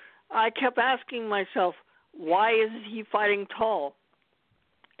Saturday, I kept asking myself, why is he fighting tall?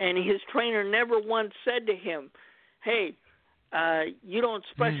 And his trainer never once said to him, hey, you don't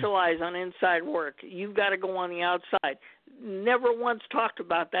specialize on inside work. You've got to go on the outside. Never once talked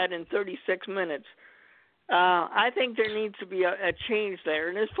about that in 36 minutes. I think there needs to be a change there.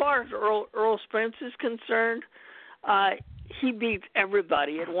 And as far as Earl Spence is concerned, he beats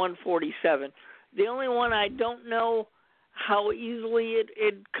everybody at 147. The only one I don't know how easily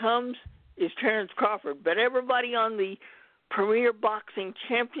it comes is Terrence Crawford. But everybody on the Premier Boxing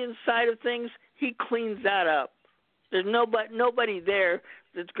Champions side of things, he cleans that up. There's nobody there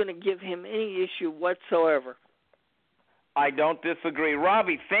that's going to give him any issue whatsoever. I don't disagree.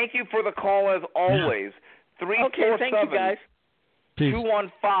 Robbie, thank you for the call as always. 347 thank you, guys.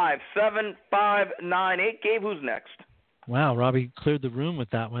 215-7598. Gabe, who's next? Wow, Robbie cleared the room with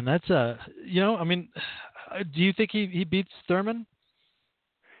that one. That's do you think he beats Thurman?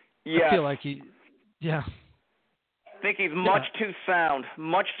 Yes. I feel like I think he's much too sound,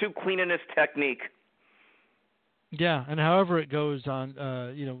 much too clean in his technique. Yeah, and however it goes on,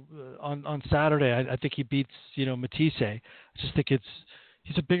 on Saturday, I think he beats, Matthysse. I just think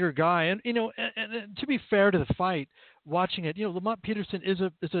he's a bigger guy, and and to be fair to the fight, watching it, Lamont Peterson is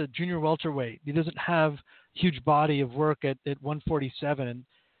a junior welterweight. He doesn't have huge body of work at 147,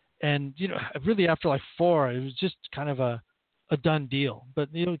 and really after like 4, it was just kind of a done deal.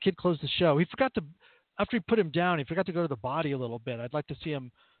 But the kid closed the show. He forgot to, after he put him down, he forgot to go to the body a little bit. I'd like to see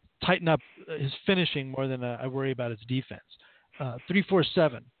him tighten up his finishing more than I worry about his defense.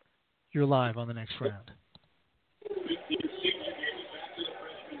 347, you're live on the next round.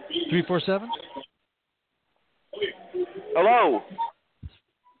 347? Hello.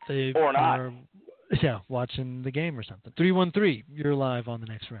 They or not. are, watching the game or something. 313, you're live on the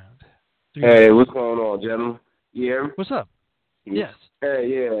next round. Hey, what's going on, gentlemen? You hear me? What's up? Yes. Hey,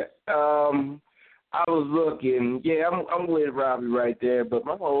 yeah. I was looking. Yeah, I'm with Robbie right there. But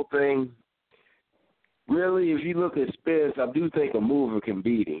my whole thing, really, if you look at Spence, I do think a mover can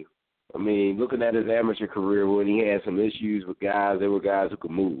beat him. I mean, looking at his amateur career when he had some issues with guys, there were guys who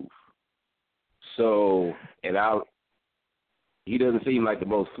could move. So, he doesn't seem like the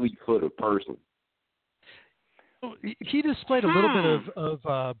most fleet-footed person. He displayed a little bit of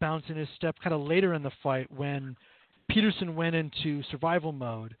bounce in his step kind of later in the fight when Peterson went into survival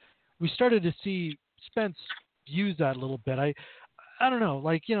mode. We started to see Spence use that a little bit. I don't know,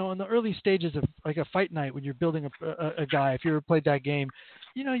 in the early stages of like a fight night when you're building a guy, if you ever played that game,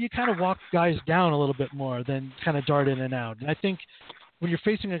 you kind of walk guys down a little bit more than kind of dart in and out. And I think when you're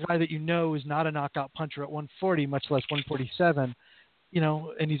facing a guy that is not a knockout puncher at 140, much less 147,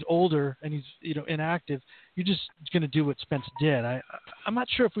 and he's older and he's, inactive, you're just going to do what Spence did. I'm not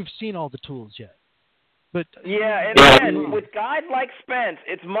sure if we've seen all the tools yet. But yeah, and with guys like Spence,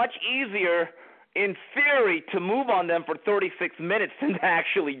 it's much easier, in theory, to move on them for 36 minutes than to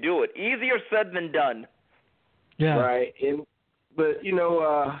actually do it. Easier said than done. Yeah. Right. But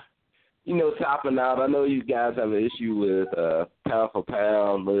topping out, I know you guys have an issue with pound for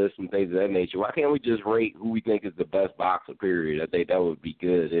pound lists and things of that nature. Why can't we just rate who we think is the best boxer, period? I think that would be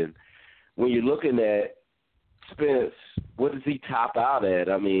good. And when you're looking at Spence, what does he top out at?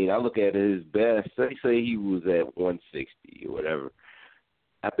 I mean, I look at his best. Say he was at 160 or whatever.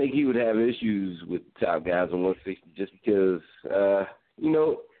 I think he would have issues with top guys on 160 just because, I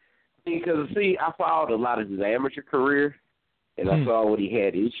followed a lot of his amateur career, and I saw when he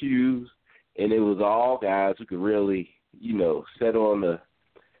had issues, and it was all guys who could really, set on the,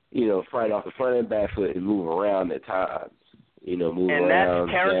 fight off the front and back foot and move around at times, move and around.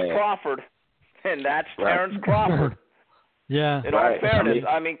 That's Terrence Crawford. And that's Terrence Crawford. Yeah. In all fairness,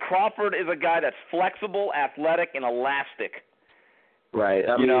 Crawford is a guy that's flexible, athletic, and elastic. Right.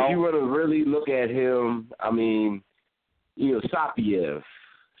 If you were to really look at him, Sapiev,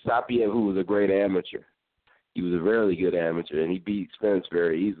 who was a great amateur. He was a really good amateur, and he beat Spence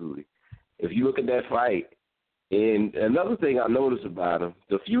very easily. If you look at that fight, and another thing I noticed about him,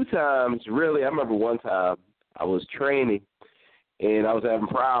 the few times, really, I remember one time I was training, and I was having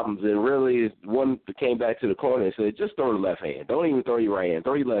problems. And really, one came back to the corner and said, just throw the left hand. Don't even throw your right hand.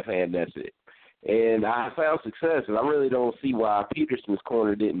 Throw your left hand, that's it. And I found success, and I really don't see why Peterson's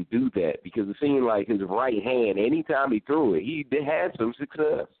corner didn't do that, because it seemed like his right hand, anytime he threw it, he had some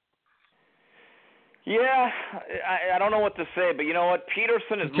success. Yeah, I don't know what to say, but you know what?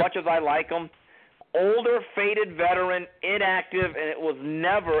 Peterson, as much as I like him, older, faded veteran, inactive, and it was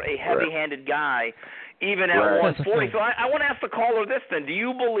never a heavy-handed guy, even at 140. So I want to ask the caller this then. Do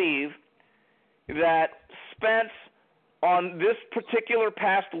you believe that Spence, on this particular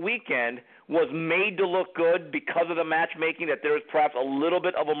past weekend, was made to look good because of the matchmaking, that there is perhaps a little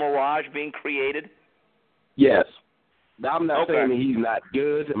bit of a mirage being created? Yes. I'm not saying that he's not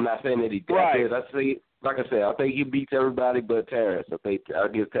good. I'm not saying that he's good. Like I said, I think he beats everybody but Terrence. I think I'll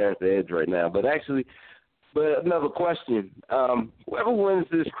give Terrence the edge right now. But another question. Whoever wins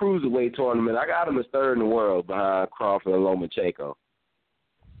this cruiserweight tournament, I got him as third in the world behind Crawford and Lomachenko.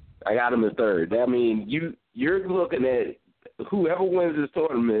 I got him as third. I mean, you're looking at whoever wins this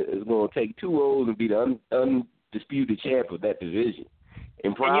tournament is going to take 2 O's and be the undisputed champ of that division.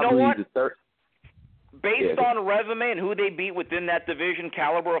 And probably you know what? the third. Based on resume and who they beat within that division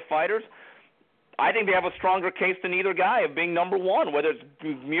caliber of fighters, I think they have a stronger case than either guy of being number one, whether it's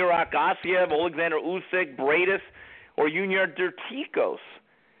Murat Gassiev, Alexander Usyk, Bradis, or Junior Dertikos.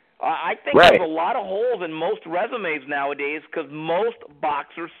 I think there's a lot of holes in most resumes nowadays because most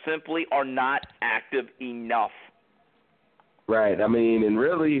boxers simply are not active enough. Right. I mean, and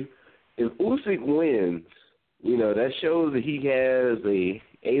really, if Usyk wins, that shows that he has a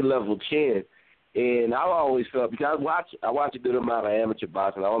A-level chin. And I've always felt, because I watch a good amount of amateur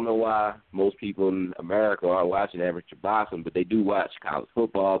boxing. I don't know why most people in America are watching amateur boxing, but they do watch college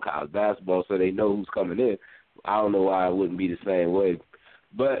football, college basketball, so they know who's coming in. I don't know why it wouldn't be the same way.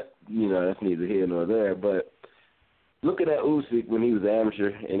 But, that's neither here nor there. But looking at Usyk when he was amateur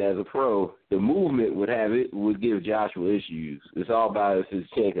and as a pro, the movement would give Joshua issues. It's all about if his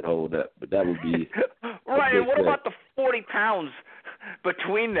chin could hold up, but that would be right. And what about the 40 pounds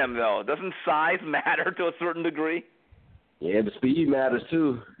between them, though? Doesn't size matter to a certain degree? Yeah, the speed matters,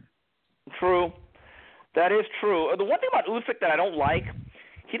 too. True. That is true. The one thing about Usyk that I don't like,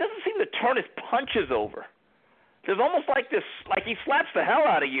 he doesn't seem to turn his punches over. There's almost like this, like he slaps the hell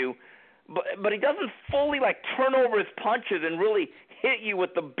out of you, but he doesn't fully, turn over his punches and really hit you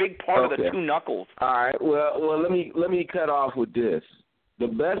with the big part of the 2 knuckles. All right. Well, let me cut off with this. The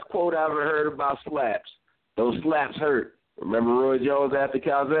best quote I ever heard about slaps, those slaps hurt. Remember Roy Jones after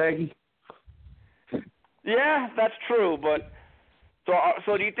Calzaghe? Yeah, that's true. But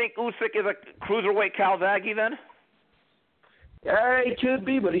so do you think Usyk is a cruiserweight Calzaghe then? Yeah, he could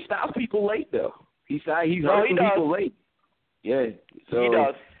be, but he stops people late though. He's hurting people late. Yeah, so he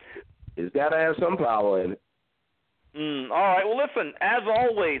does. It's got to have some power in it. All right. Well, listen. As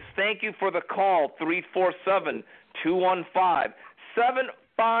always, thank you for the call. 347-215-7598.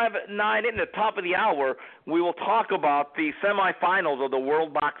 In the top of the hour, we will talk about the semifinals of the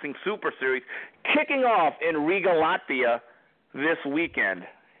World Boxing Super Series kicking off in Riga, Latvia this weekend.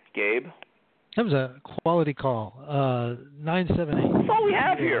 Gabe? That was a quality call. 978. That's all we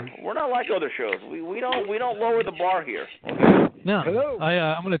have here. We're not like other shows. We don't lower the bar here. Okay? No. Hello.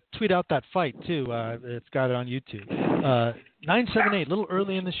 I'm going to tweet out that fight too. It's got it on YouTube. 978. A little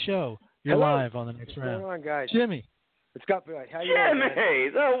early in the show. You're live on the next round. What's going on, guys? Jimmy. What's up? How you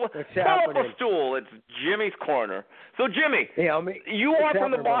Jimmy, pull up a stool. It's Jimmy's corner. So, Jimmy, you are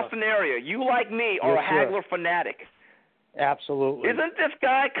from the Boston area. You, like me, are a Hagler fanatic. Absolutely. Isn't this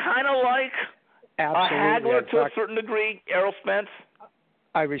guy kind of like a Hagler to a certain degree, Errol Spence?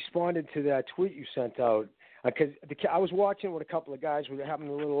 I responded to that tweet you sent out because I was watching with a couple of guys who happened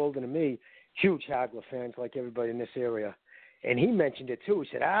a little older than me, huge Hagler fans like everybody in this area. And he mentioned it too. He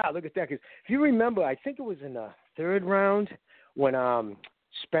said, look at that. Because if you remember, I think it was in the 3rd round when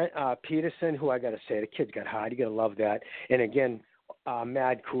Peterson, who I got to say, the kid's got hot. You got to love that. And again,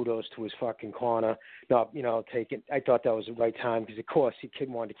 mad kudos to his fucking corner. No, I thought that was the right time because, of course, the kid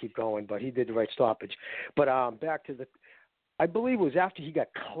wanted to keep going, but he did the right stoppage. But back to I believe it was after he got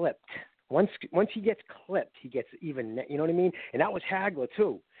clipped. Once he gets clipped, he gets even, you know what I mean? And that was Hagler,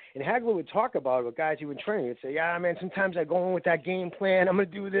 too. And Hagler would talk about it with guys he would train. He'd say, man, sometimes I go in with that game plan. I'm going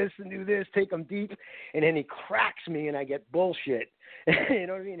to do this and do this, take them deep. And then he cracks me and I get bullshit. You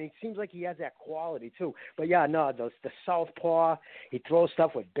know what I mean? It seems like he has that quality, too. But, the southpaw, he throws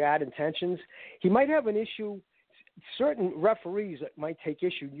stuff with bad intentions. He might have an issue. Certain referees might take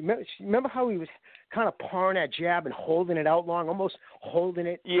issue. You remember how he was kind of pawing that jab and holding it out long, almost holding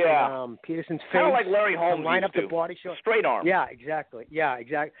it in Peterson's face? Kind of like Larry Holmes line used up the body shot. Straight arm. Yeah, exactly. Yeah.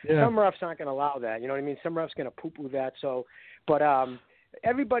 Some refs aren't going to allow that. You know what I mean? Some refs going to poo-poo that. So, But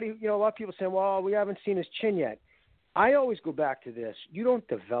everybody, a lot of people saying, well, we haven't seen his chin yet. I always go back to this. You don't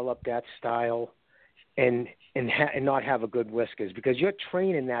develop that style and not have a good whiskers because you're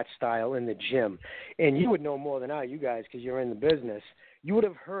training that style in the gym. And you would know more than you guys because you're in the business. You would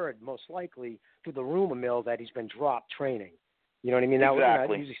have heard most likely through the rumor mill that he's been dropped training. You know what I mean? Exactly.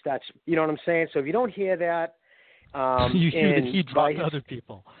 That usually starts, you know what I'm saying? So if you don't hear that, you hear that he dropped other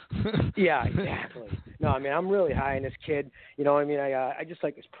people. Yeah, exactly. No, I mean, I'm really high on this kid. You know what I mean? I just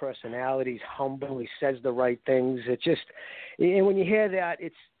like his personality. He's humble. He says the right things. It just, and when you hear that,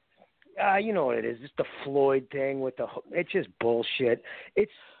 it's, you know what it is. It's the Floyd thing it's just bullshit.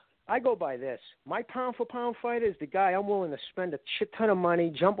 I go by this. My pound-for-pound fighter is the guy I'm willing to spend a shit ton of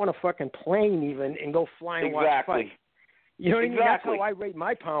money, jump on a fucking plane even, and go fly and watch fight. You know what I mean? That's how I rate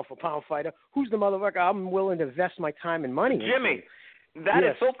my pound-for-pound fighter. Who's the motherfucker I'm willing to invest my time and money in? Jimmy, that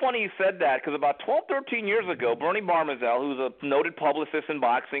is so funny you said that because about 12, 13 years ago, Bernie Barmazel, who's a noted publicist in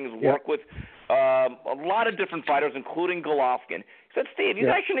boxing, has worked with a lot of different fighters, including Golovkin, said, Steve, you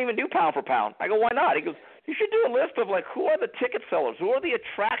guys shouldn't even do pound-for-pound. I go, why not? He goes, you should do a list of, who are the ticket sellers? Who are the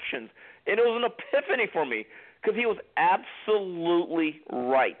attractions? And it was an epiphany for me because he was absolutely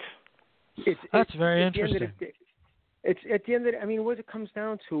right. That's very interesting. It's at the end of what it comes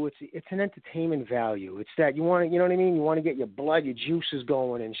down to, it's an entertainment value. It's that you want to, you know what I mean? You want to get your blood, your juices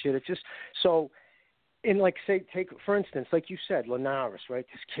going and shit. It's just so, and take for instance, like you said, Linares, right?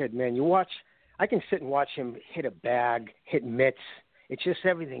 This kid, man, I can sit and watch him hit a bag, hit mitts. It's just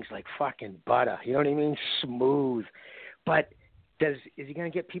everything's like fucking butter. You know what I mean? Smooth. But is he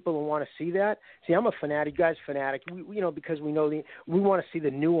going to get people who want to see that? See, I'm a fanatic. You guys fanatic. Because we know we want to see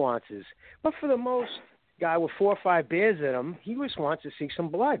the nuances. But for the most guy with 4 or 5 beers in him, he just wants to see some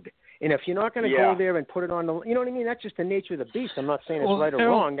blood. And if you're not going to go there and put it on you know what I mean? That's just the nature of the beast. I'm not saying it's right or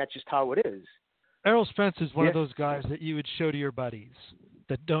wrong. That's just how it is. Errol Spence is one of those guys that you would show to your buddies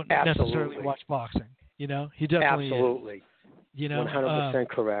that don't necessarily watch boxing. He definitely is. 100%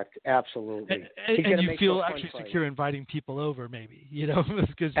 correct. Absolutely. And you feel actually secure inviting people over, maybe,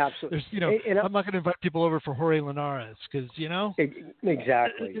 because there's, I'm not going to invite people over for Jorge Linares because,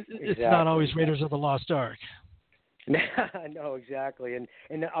 Exactly. It's not always Raiders of the Lost Ark. No, exactly. And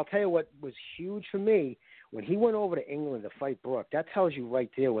I'll tell you what was huge for me when he went over to England to fight Brook. That tells you right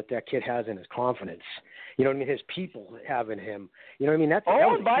there what that kid has in his confidence. You know what I mean? His people have in him. You know what I mean?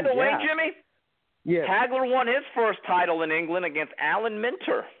 And by the way, Jimmy. Yes. Hagler won his first title in England against Alan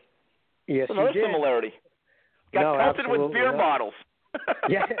Minter. Yes, That's another similarity. Got pelted with beer bottles.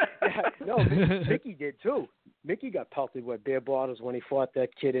 No, Mickey did too. Mickey got pelted with beer bottles when he fought that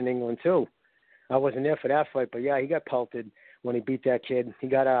kid in England too. I wasn't there for that fight, but he got pelted when he beat that kid. He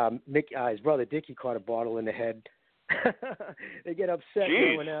got his brother Dickie caught a bottle in the head. They get upset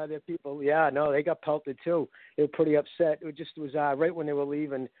when their people. Yeah, no, they got pelted too. They were pretty upset. It was right when they were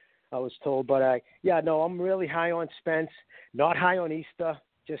leaving. I was told, but I'm really high on Spence, not high on Easter.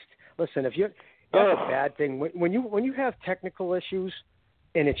 Just listen, that's a bad thing. When you have technical issues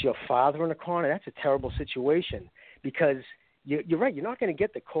and it's your father in the corner, that's a terrible situation because you're right. You're not going to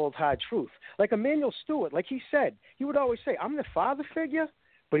get the cold hard truth. Like Emmanuel Stewart, like he said, he would always say, "I'm the father figure,"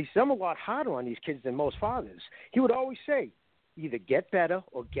 but I'm a lot harder on these kids than most fathers. He would always say, "Either get better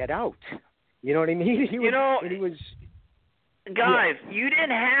or get out." You know what I mean? He was. Guys, you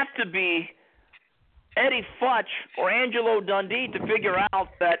didn't have to be Eddie Futch or Angelo Dundee to figure out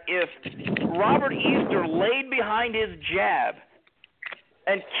that if Robert Easter laid behind his jab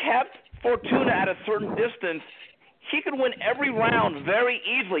and kept Fortuna at a certain distance, he could win every round very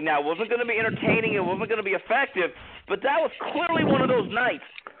easily. Now, it wasn't going to be entertaining. It wasn't going to be effective, but that was clearly one of those nights.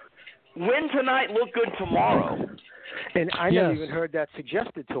 Win tonight, look good tomorrow. And I never even heard that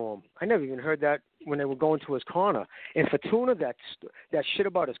suggested to him. I never even heard that when they were going to his corner. And Fortuna, that shit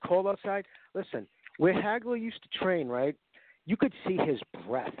about his cold outside, listen, where Hagler used to train, right, you could see his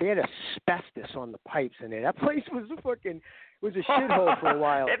breath. They had asbestos on the pipes in there. That place was a shithole for a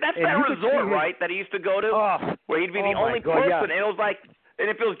while. That's that resort, right, that he used to go to, where he'd be the only person. Yeah. And it was like, and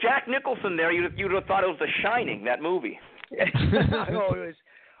if it was Jack Nicholson there, you'd have thought it was The Shining, that movie.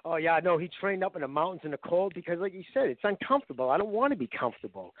 He trained up in the mountains in the cold because, like you said, it's uncomfortable. I don't want to to be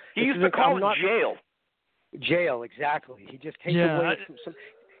comfortable. He used to call it jail. Jail, exactly. He just takes away some.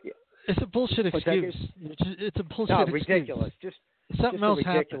 It's a bullshit excuse. It's a bullshit excuse. Ridiculous. Just something else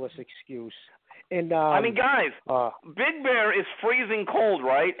ridiculous happened. Excuse. And guys, Big Bear is freezing cold,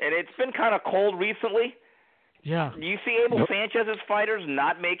 right? And it's been kind of cold recently. Yeah. Do you see Abel Sanchez's fighters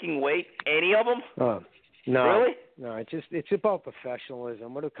not making weight? Any of them? No. Really? No, it's about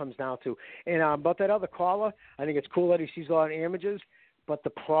professionalism, what it comes down to. And about that other caller, I think it's cool that he sees a lot of amateurs, but the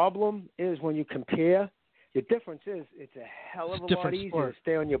problem is when you compare The difference is it's a hell of a lot easier sport. to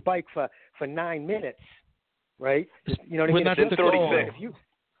stay on your bike for 9 minutes, right? You know what when I mean? that's the goal.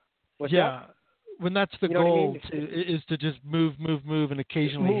 What's yeah. that? When that's the You know goal, what I mean? is to just move, and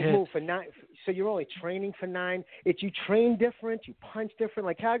occasionally hit. Move for 9. So you're only training for 9. If you train different, you punch different.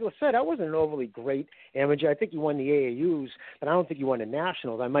 Like Hagler said, I wasn't an overly great amateur. I think he won the AAUs, but I don't think he won the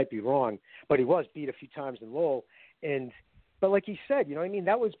Nationals. I might be wrong, but he was beat a few times in Lowell. But like he said, you know what I mean?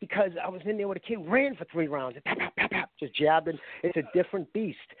 That was because I was in there with a kid who ran for 3 rounds, just jabbing. It's a different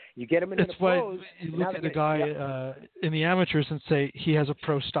beast. You get him in the pros. You look at a guy in the amateurs and say he has a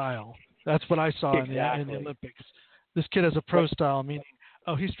pro style. That's what I saw in the Olympics. This kid has a pro style, meaning,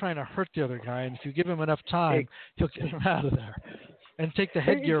 he's trying to hurt the other guy, and if you give him enough time, he'll get him out of there. And take the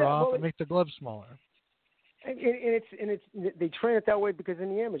headgear off and make the gloves smaller. And they train it that way because in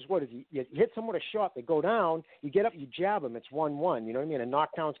the amateurs, what is you hit someone a shot, they go down, you get up, you jab them, it's 1-1. You know what I mean? A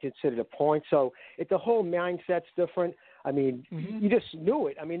knockdown's considered a point, so the whole mindset's different. I mean, you just knew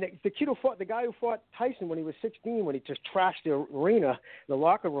it. I mean, the guy who fought Tyson when he was 16, when he just trashed the arena, the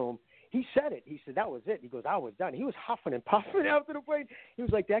locker room. He said it. He said, that was it. He goes, I was done. He was huffing and puffing after the fight. He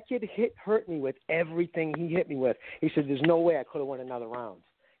was like, that kid hurt me with everything he hit me with. He said, there's no way I could have won another round.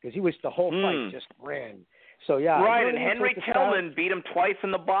 Because the whole fight just ran. So, yeah. Right, and Henry Tillman beat him twice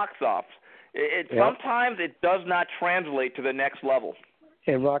in the box office. Sometimes it does not translate to the next level.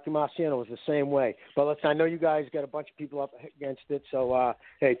 And Rocky Marciano was the same way. But listen, I know you guys got a bunch of people up against it. So,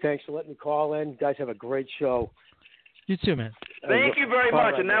 hey, thanks for letting me call in. You guys have a great show. You too, man. Thank you very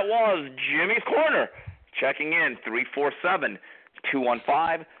much. And that was Jimmy's Corner. Checking in,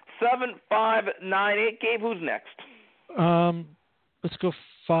 347-215-7598. Gabe, who's next? Let's go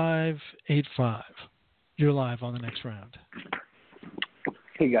 585. You're live on the next round.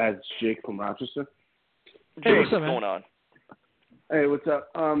 Hey, guys. It's Jake from Rochester. Hey, what's going on? Hey, what's up?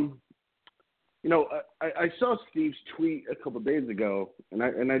 I saw Steve's tweet a couple of days ago,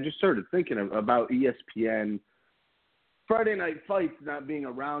 and I just started thinking about ESPN Friday Night Fights not being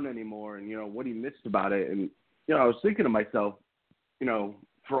around anymore, and what he missed about it. And I was thinking to myself,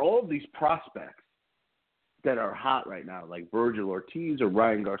 for all of these prospects that are hot right now, like Virgil Ortiz or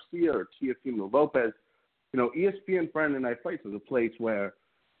Ryan Garcia or Teofimo Lopez, ESPN Friday Night Fights was a place where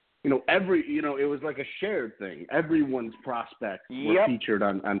it was like a shared thing. Everyone's prospects were featured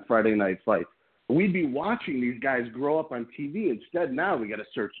on Friday Night Fights. We'd be watching these guys grow up on TV. Instead, now we got to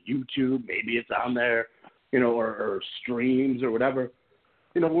search YouTube. Maybe it's on there, or streams or whatever.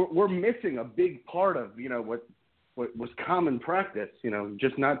 We're missing a big part of, what was common practice,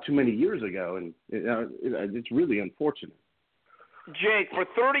 just not too many years ago. And it's really unfortunate. Jake, for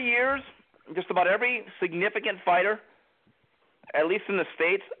 30 years, just about every significant fighter, at least in the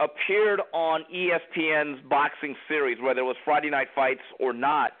States, appeared on ESPN's boxing series, whether it was Friday Night Fights or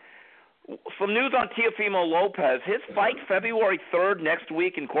not. Some news on Teofimo Lopez. His fight February 3rd next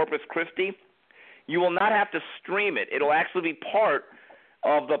week in Corpus Christi, you will not have to stream it. It'll actually be part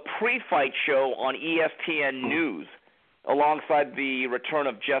of the pre-fight show on ESPN News alongside the return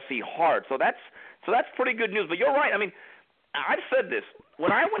of Jesse Hart. So that's pretty good news. But you're right. I mean, I've said this.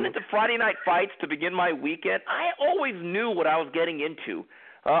 When I went into Friday Night Fights to begin my weekend, I always knew what I was getting into.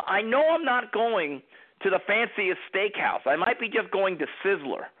 I know I'm not going to the fanciest steakhouse. I might be just going to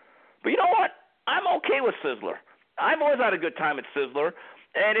Sizzler. But you know what? I'm okay with Sizzler. I've always had a good time at Sizzler.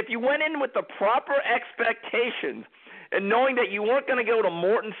 And if you went in with the proper expectations and knowing that you weren't going to go to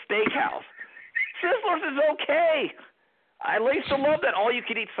Morton's Steakhouse, Sizzler's is okay. I used to love that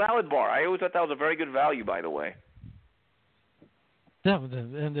all-you-can-eat salad bar. I always thought that was a very good value, by the way. Yeah,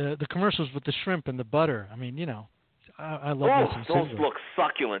 and the commercials with the shrimp and the butter. I mean, I love this. Those look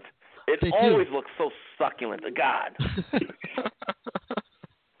succulent. They always looks so succulent. God.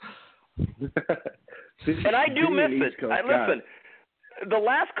 And I do miss it. Listen, the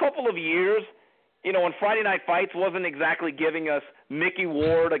last couple of years, when Friday Night Fights wasn't exactly giving us Mickey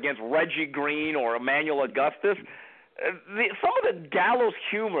Ward against Reggie Green or Emmanuel Augustus, some of the gallows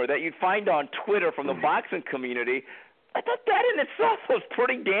humor that you'd find on Twitter from the boxing community, I thought that in itself was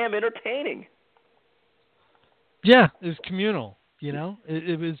pretty damn entertaining. Yeah, it was communal.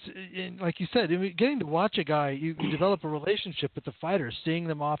 It was like you said. Getting to watch a guy, you develop a relationship with the fighters, seeing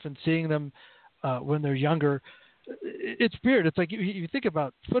them often, seeing them when they're younger. It's weird. It's like you think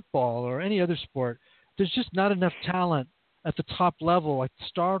about football or any other sport. There's just not enough talent at the top level, like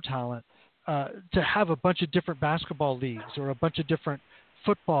star talent, to have a bunch of different basketball leagues or a bunch of different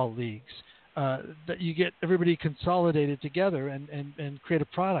football leagues. That you get everybody consolidated together and create a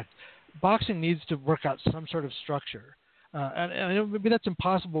product. Boxing needs to work out some sort of structure. And maybe that's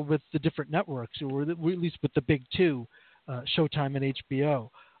impossible with the different networks, or at least with the big two, Showtime and HBO.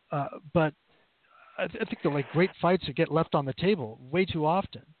 But I think they're like great fights that get left on the table way too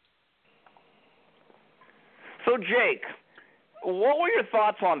often. So, Jake, what were your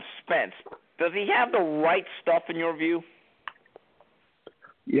thoughts on Spence? Does he have the right stuff in your view?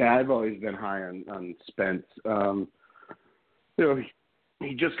 Yeah, I've always been high on Spence.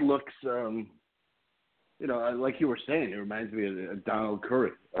 He just looks, like you were saying, he reminds me of Donald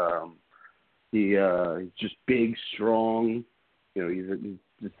Curry. He's just big, strong. He's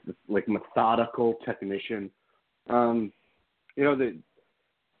just like methodical technician. I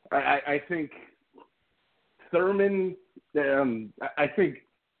think Thurman, I think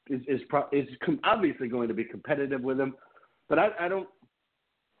is obviously going to be competitive with him, but I don't.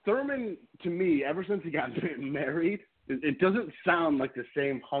 Thurman, to me, ever since he got married, it doesn't sound like the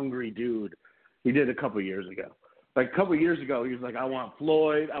same hungry dude he did a couple of years ago. Like a couple of years ago, he was like, I want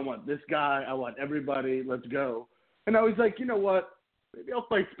Floyd, I want this guy, I want everybody, let's go. And I was like, you know what? Maybe I'll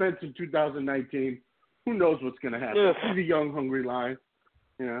fight Spence in 2019. Who knows what's going to happen? Ugh. He's a young, hungry lion.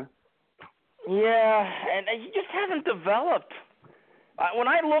 Yeah, and he just hasn't developed. When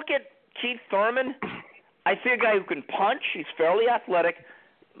I look at Keith Thurman, I see a guy who can punch. He's fairly athletic,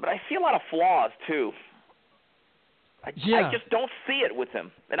 but I see a lot of flaws, too. I just don't see it with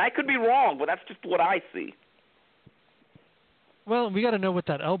him. And I could be wrong, but that's just what I see. Well, we got to know what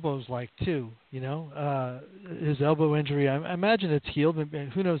that elbow's like too. His elbow injury. I imagine it's healed, but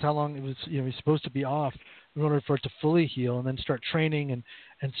who knows how long it was. He's supposed to be off in order for it to fully heal, and then start training and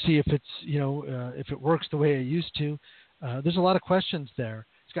see if it's if it works the way it used to. There's a lot of questions there.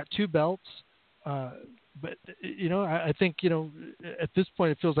 He's got 2 belts, but I think at this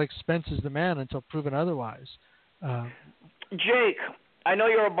point it feels like Spence is the man until proven otherwise. Jake, I know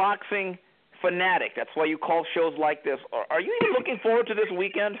you're a boxing fanatic. That's why you call shows like this. Are you even looking forward to this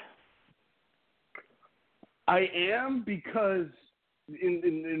weekend? I am, because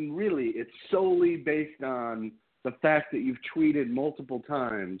in really it's solely based on the fact that you've tweeted multiple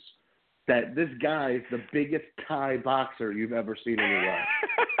times that this guy is the biggest Thai boxer you've ever seen in your life.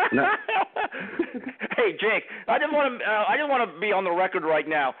 Hey, Jake, I just want to be on the record right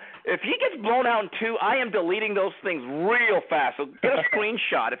now. If he gets blown out in 2, I am deleting those things real fast. So get a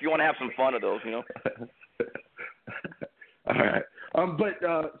screenshot if you want to have some fun of those. All right. But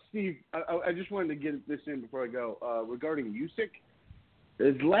Steve, I just wanted to get this in before I go. Regarding Usyk,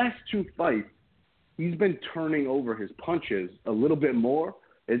 his last 2 fights, he's been turning over his punches a little bit more.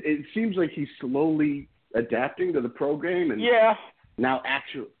 It seems like he's slowly adapting to the program, and now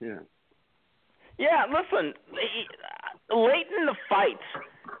actually, Yeah, listen, late in the fights,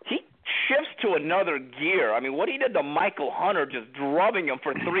 he shifts to another gear. I mean, what he did to Michael Hunter, just drubbing him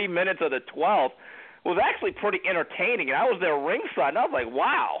for 3 minutes of the 12th, was actually pretty entertaining. And I was there ringside, and I was like,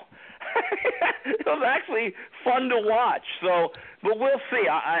 wow. It was actually fun to watch. So, but we'll see.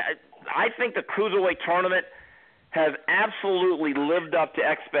 I think the Cruiserweight tournament has absolutely lived up to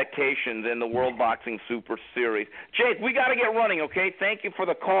expectations in the World Boxing Super Series. Jake, we got to get running, okay? Thank you for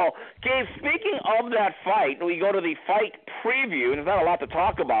the call. Gabe, speaking of that fight, we go to the fight preview, and there's not a lot to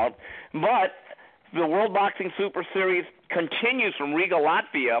talk about, but the World Boxing Super Series continues from Riga,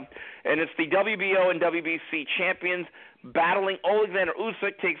 Latvia, and it's the WBO and WBC champions battling. Alexander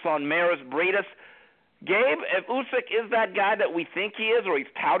Usyk takes on Maris Briedis. Gabe, if Usyk is that guy that we think he is, or he's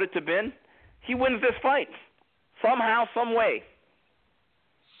touted to be, he wins this fight. Somehow, some way.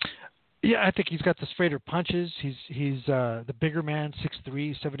 Yeah, I think he's got the straighter punches. He's the bigger man,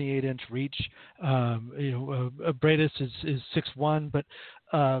 6'3", 78-inch reach. Briedis is 6'1", but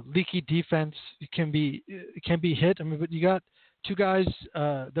leaky defense can be hit. I mean, but you got 2 guys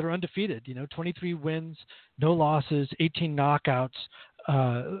that are undefeated. 23 wins, no losses, 18 knockouts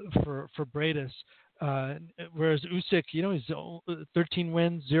for Briedis. Whereas Usyk, he's 13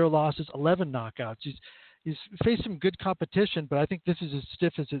 wins, 0 losses, 11 knockouts. He's faced some good competition, but I think this is as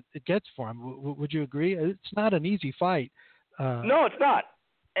stiff as it gets for him. Would you agree? It's not an easy fight. No, it's not.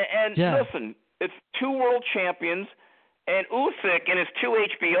 And listen, it's 2 world champions, and Usyk in his 2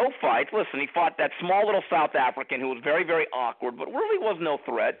 HBO fights, listen, he fought that small little South African who was very, very awkward, but really was no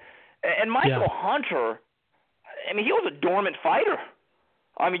threat. And Michael Hunter, I mean, he was a dormant fighter.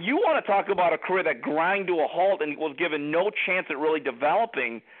 I mean, you want to talk about a career that grind to a halt and was given no chance at really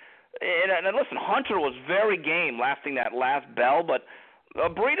developing. And listen, Hunter was very game lasting that last bell, but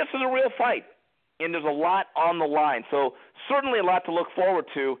Briedis is a real fight, and there's a lot on the line. So certainly a lot to look forward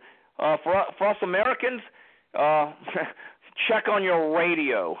to. For us Americans, check on your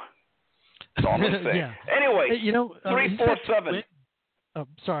radio. That's all I'm going to say. Anyway, 347.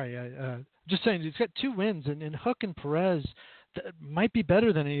 Sorry, just saying, he's got 2 wins, and Hook and Perez might be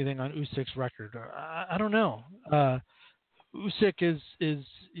better than anything on Usyk's record. I don't know. Usyk is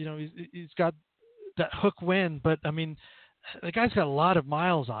he's got hook win, but I mean, the guy's got a lot of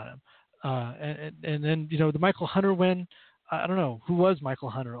miles on him. And then the Michael Hunter win. I don't know who was Michael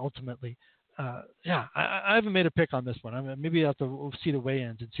Hunter ultimately. I haven't made a pick on this one. I mean, maybe I'll have to see the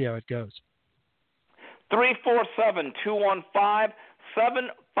weigh-ins and see how it goes. 347-215-7598.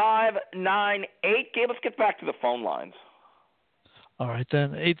 Gabe, let's get back to the phone lines. All right,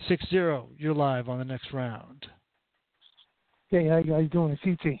 then. 860, you're live on the next round. Hey, how you guys doing? It's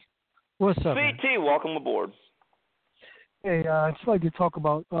CT. What's up, CT, man? welcome aboard. Hey, I'd just like to talk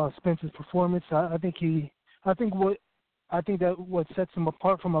about Spence's performance. I think that what sets him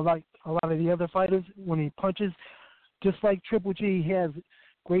apart from a lot of the other fighters when he punches, just like Triple G, he has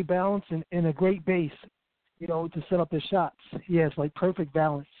great balance and a great base, to set up his shots. He has like perfect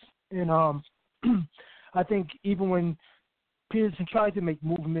balance. And I think even when Peterson tried to make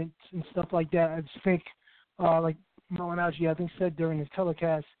movements and stuff like that, I just think like Linares, I think, said during his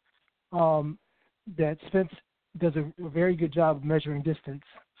telecast that Spence does a very good job of measuring distance.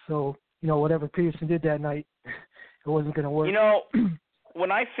 So, whatever Peterson did that night, it wasn't going to work.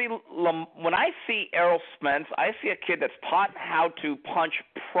 When I see Errol Spence, I see a kid that's taught how to punch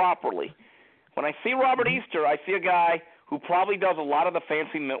properly. When I see Robert Easter, I see a guy who probably does a lot of the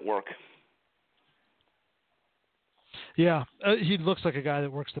fancy mitt work. Yeah, he looks like a guy that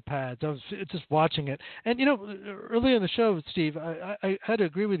works the pads. I was just watching it. And, earlier in the show, Steve, I had to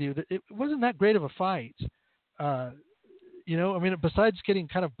agree with you that it wasn't that great of a fight. Besides getting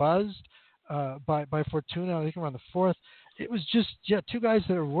kind of buzzed by Fortuna, I think around the fourth, it was just, two guys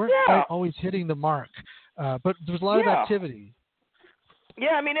that weren't quite always hitting the mark. But there was a lot of activity.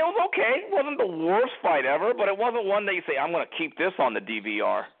 Yeah, it was okay. It wasn't the worst fight ever, but it wasn't one that you say, I'm going to keep this on the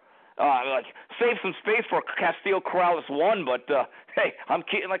DVR. Save some space for Castillo Corrales 1, but, hey, I'm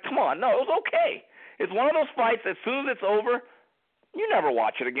kidding. Like, come on. No, it was okay. It's one of those fights, as soon as it's over, you never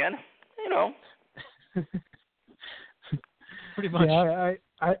watch it again, Pretty much. Yeah,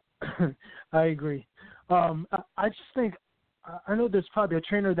 I agree. I just think, I know there's probably a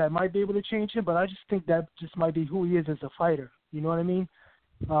trainer that might be able to change him, but I just think that just might be who he is as a fighter. You know what I mean?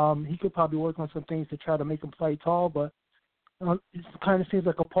 He could probably work on some things to try to make him fight tall, but it kind of seems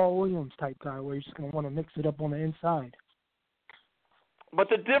like a Paul Williams type guy where he's just going to want to mix it up on the inside. But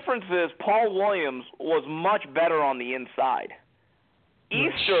the difference is Paul Williams was much better on the inside.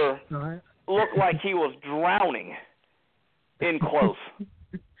 Easter looked like he was drowning in close.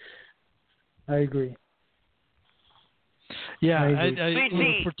 I agree. Yeah,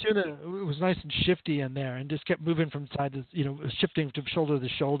 Fortuna, it was nice and shifty in there, and just kept moving from side to, shifting from shoulder to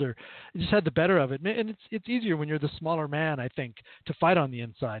shoulder. It just had the better of it, and it's easier when you're the smaller man, I think, to fight on the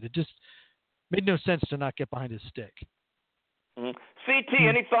inside. It just made no sense to not get behind his stick. Mm-hmm. CT,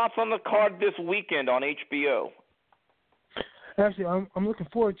 any thoughts on the card this weekend on HBO? Actually, I'm looking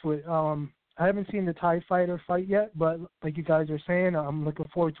forward to it. I haven't seen the Thai fighter fight yet, but like you guys are saying, I'm looking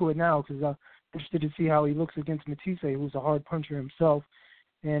forward to it now because I'm interested to see how he looks against Matthysse, who's a hard puncher himself.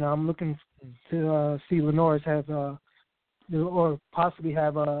 And I'm looking to see Linares have, or possibly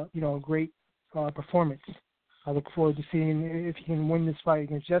have a great performance. I look forward to seeing if he can win this fight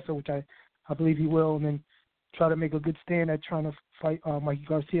against Jessa, which I believe he will, and then try to make a good stand at trying to fight Mikey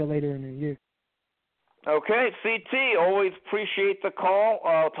Garcia later in the year. Okay, CT, always appreciate the call.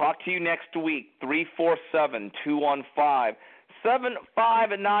 I'll talk to you next week.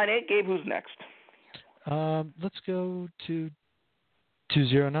 347-215-7598. Gabe, who's next? Let's go to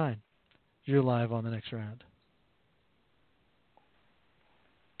 209. You're live on the next round.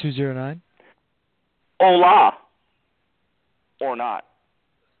 209? Hola. Or not.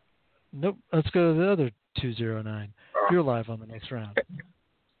 Nope. Let's go to the other 209. You're live on the next round.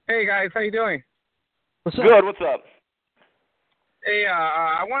 Hey, guys. How you doing? What's up? Good. What's up? Hey,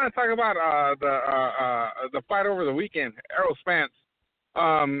 I want to talk about the fight over the weekend, Errol Spence.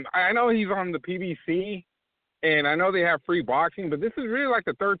 I know he's on the PBC, and I know they have free boxing, but this is really like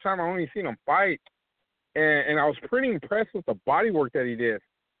the third time I've only seen him fight, and I was pretty impressed with the body work that he did.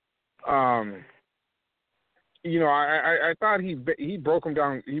 I thought he broke him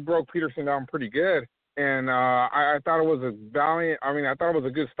down. He broke Peterson down pretty good. And I thought it was a valiant. I mean, I thought it was a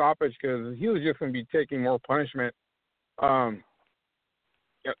good stoppage because he was just going to be taking more punishment. And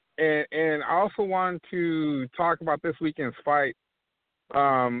I also want to talk about this weekend's fight.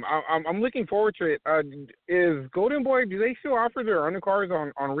 I'm looking forward to it. Is Golden Boy? Do they still offer their undercards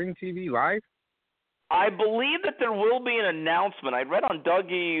on Ring TV Live? I believe that there will be an announcement. I read on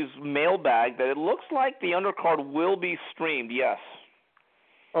Dougie's mailbag that it looks like the undercard will be streamed. Yes.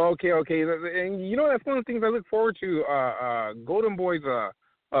 Okay. And that's one of the things I look forward to, Golden Boy's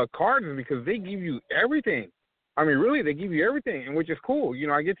cards, is because they give you everything. I mean, really, they give you everything, and which is cool.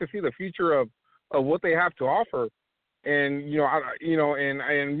 I get to see the future of of what they have to offer. And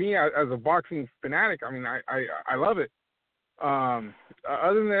and me as a boxing fanatic, I mean, I love it. Other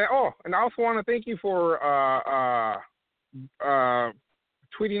than that, and I also want to thank you for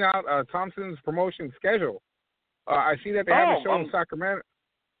tweeting out Thompson's promotion schedule. I see that they have a show in Sacramento.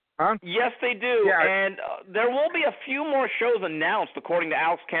 Huh? Yes, they do. Yeah. And there will be a few more shows announced, according to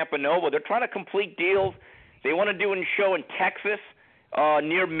Alex Campanova. They're trying to complete deals. They want to do a show in Texas,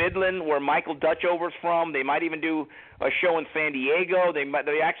 near Midland, where Michael Dutchover's from. They might even do a show in San Diego.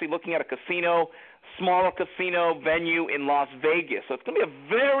 They're actually looking at a smaller casino venue in Las Vegas. So it's going to be a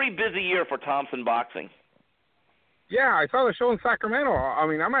very busy year for Thompson Boxing. Yeah, I saw the show in Sacramento. I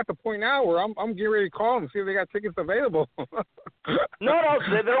mean, I'm at the point now where I'm getting ready to call them and see if they got tickets available. No,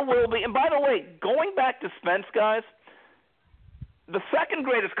 there will be. And by the way, going back to Spence, guys, the second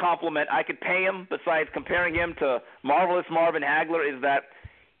greatest compliment I could pay him, besides comparing him to Marvelous Marvin Hagler, is that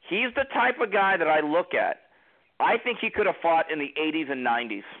he's the type of guy that I look at. I think he could have fought in the 80s and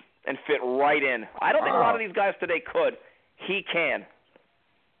 90s and fit right in. I don't think a lot of these guys today could. He can.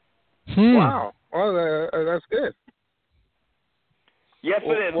 Wow. Well, that's good. Yes,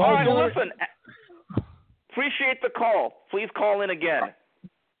 it is. All right, well, listen, appreciate the call. Please call in again.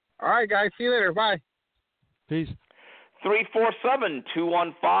 All right, guys. See you later. Bye. Peace.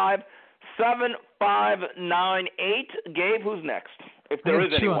 347-215-7598. Gabe, who's next? If there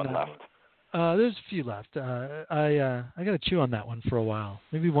is anyone left. There's a few left. I got to chew on that one for a while.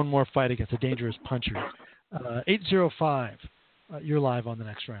 Maybe one more fight against a dangerous puncher. 805. You're live on the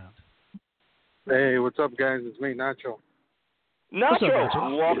next round. Hey, what's up, guys? It's me, Nacho.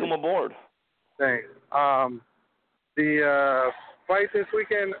 Nacho, welcome aboard. Thanks. The fight this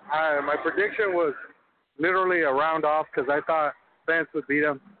weekend, my prediction was literally a round off because I thought Spence would beat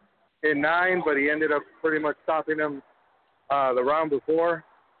him in 9, but he ended up pretty much stopping him the round before.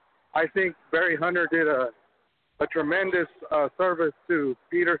 I think Barry Hunter did a tremendous service to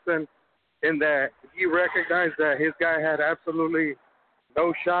Peterson in that he recognized that his guy had absolutely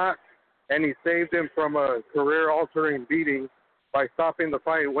no shot, and he saved him from a career-altering beating by stopping the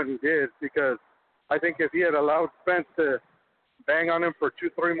fight when he did, because I think if he had allowed Spence to bang on him for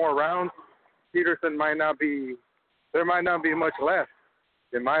 2-3 more rounds, there might not be much left,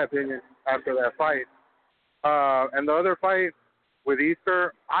 in my opinion, after that fight. And the other fight with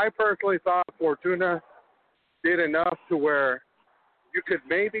Easter, I personally thought Fortuna did enough to where you could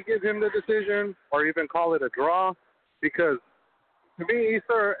maybe give him the decision or even call it a draw, because to me,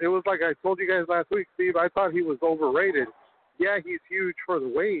 Easter, it was like I told you guys last week, Steve, I thought he was overrated. Yeah, he's huge for the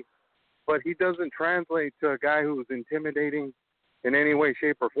weight, but he doesn't translate to a guy who's intimidating in any way,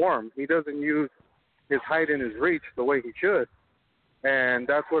 shape, or form. He doesn't use his height and his reach the way he should. And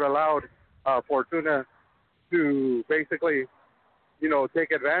that's what allowed Fortuna to basically,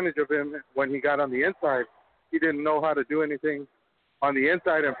 take advantage of him when he got on the inside. He didn't know how to do anything on the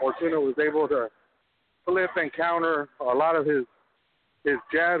inside, and Fortuna was able to flip and counter a lot of his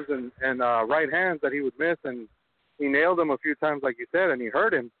jabs and right hands that he would miss, and he nailed him a few times, like you said, and he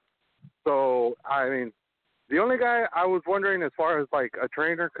hurt him. So, I mean, the only guy I was wondering as far as, like, a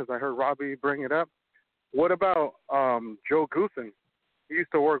trainer, because I heard Robbie bring it up, what about Joe Goossen? He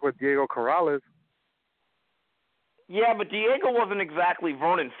used to work with Diego Corrales. Yeah, but Diego wasn't exactly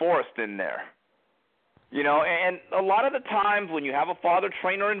Vernon Forrest in there. And a lot of the times when you have a father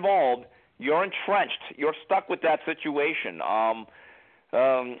trainer involved, you're entrenched. You're stuck with that situation.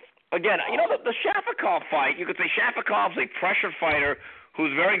 Again, the Shafikov fight, you could say Shafikov's a pressure fighter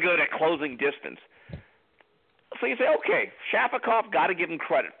who's very good at closing distance. So you say, okay, Shafikov, got to give him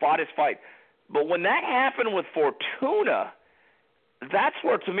credit, fought his fight. But when that happened with Fortuna, that's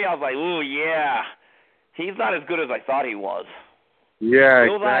where, to me, I was like, ooh, yeah, he's not as good as I thought he was. Yeah, It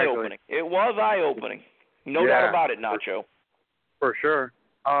was eye-opening. It was eye-opening. No doubt about it, Nacho. For sure.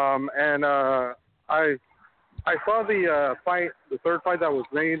 And I saw the fight, the third fight that was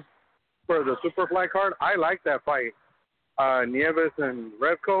made for the Superfly card. I like that fight, Nieves and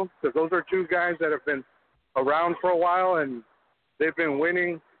Revko, because those are two guys that have been around for a while, and they've been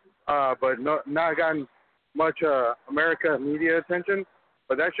winning, but not gotten much America media attention.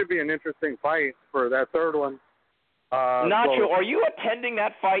 But that should be an interesting fight for that third one. Nacho, are you attending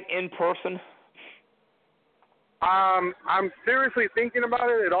that fight in person? I'm seriously thinking about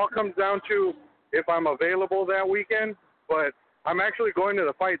it. It all comes down to if I'm available that weekend, but I'm actually going to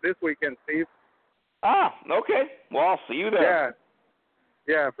the fight this weekend, Steve. Ah, okay. Well, I'll see you there.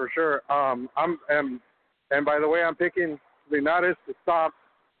 Yeah, for sure. And by the way, I'm picking Linares to stop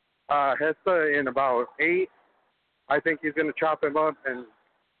Hesta in about 8. I think he's going to chop him up and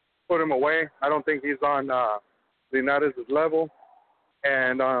put him away. I don't think he's on Linares' level.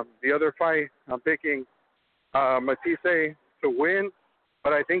 And the other fight, I'm picking Matthysse to win,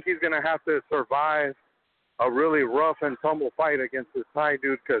 but I think he's going to have to survive a really rough and tumble fight against this Thai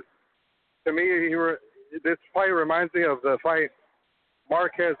dude, because to me, this fight reminds me of the fight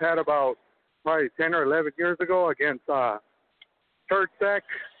Marquez had about probably 10 or 11 years ago against Turcek.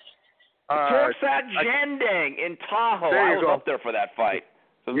 Turcek Jendang in Tahoe. I was up there for that fight.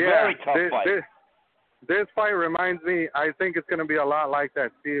 It was a very tough fight. This fight reminds me, I think it's going to be a lot like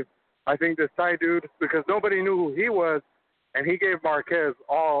that, Steve. I think this Thai dude, because nobody knew who he was, and he gave Marquez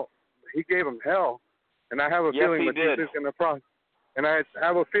he gave him hell. And I have a feeling Matthysse is going to and I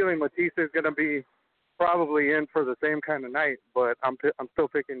have a feeling Matthysse is going to be probably in for the same kind of night, but I'm still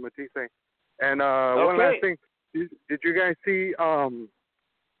picking Matthysse. And one last thing, did you guys see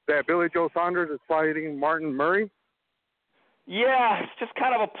that Billy Joe Saunders is fighting Martin Murray? Yeah, it's just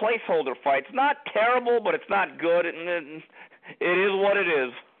kind of a placeholder fight. It's not terrible, but it's not good. It is what it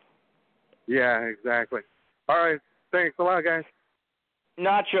is. Yeah, exactly. All right. Thanks a lot, guys.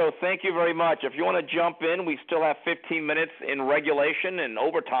 Nacho, thank you very much. If you want to jump in, we still have 15 minutes in regulation and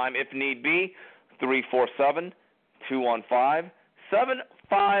overtime if need be. 347-215-7598.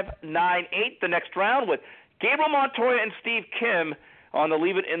 The next round with Gabriel Montoya and Steve Kim on the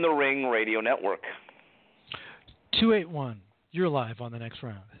Leave It in the Ring radio network. 281. You're live on the next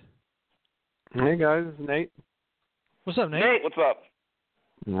round. Hey, guys. This is Nate. What's up, Nate? Nate, what's up?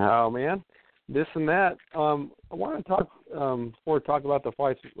 Oh, man. This and that. I want to talk, before we talk about the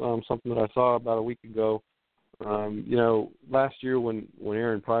fights, something that I saw about a week ago. Last year when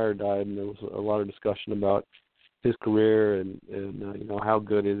Aaron Pryor died, and there was a lot of discussion about his career and how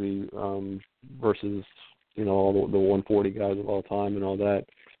good is he versus, all the 140 guys of all time and all that.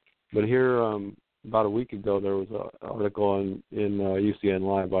 But here, about a week ago, there was an article in UCN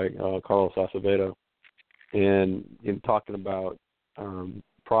Live by Carlos Acevedo, and talking about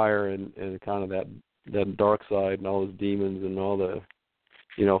Pryor and kind of that dark side and all his demons and all the,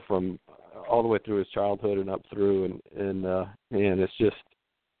 from all the way through his childhood and up through, and man, it's just,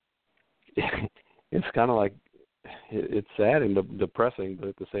 it's kind of like, it's sad and depressing, but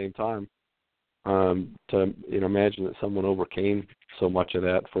at the same time, to imagine that someone overcame so much of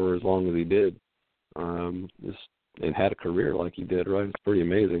that for as long as he did, and had a career like he did, right? It's pretty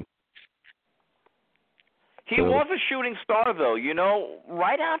amazing. He was a shooting star, though.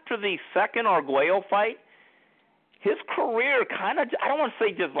 Right after the second Arguello fight, his career kind of, I don't want to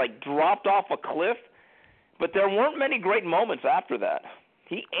say just like dropped off a cliff, but there weren't many great moments after that.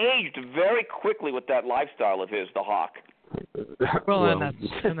 He aged very quickly with that lifestyle of his, the Hawk. Well, and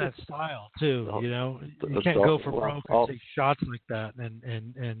that style too. You can't go for broke and take shots like that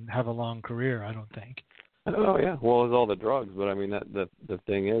and have a long career. I don't think. Oh yeah, well, it's all the drugs, but I mean the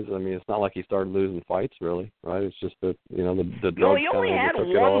thing is, I mean, it's not like he started losing fights really, right? It's just that the drugs. No, he only had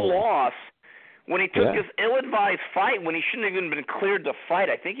one loss when he took this ill-advised fight when he shouldn't have even been cleared to fight.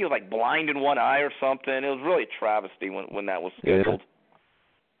 I think he was like blind in one eye or something. It was really a travesty when that was scheduled.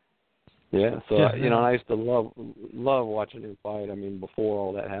 Yeah, so I used to love watching him fight. I mean, before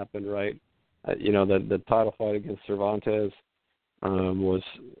all that happened, right? The title fight against Cervantes was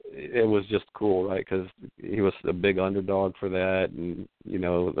just cool, right? Because he was a big underdog for that, and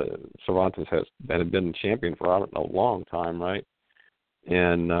Cervantes had been champion for a long time, right?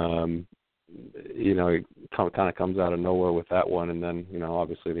 And he kind of comes out of nowhere with that one, and then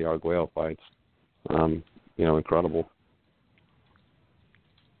obviously the Arguello fights, incredible.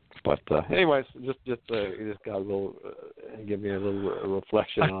 But anyways, just got a little give me a little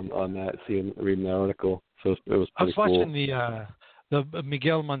reflection on that, reading the article. So it was pretty cool. I was watching the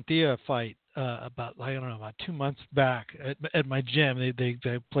Miguel Montilla fight about 2 months back at my gym.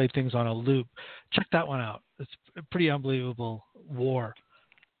 They played things on a loop. Check that one out. It's a pretty unbelievable war.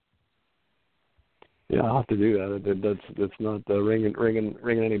 Yeah, I'll have to do that. That's not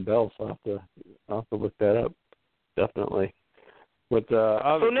ringing any bells. So I'll have to look that up. Definitely. But,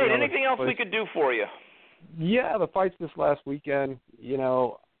 so Nate, anything else we could do for you? Yeah, the fights this last weekend.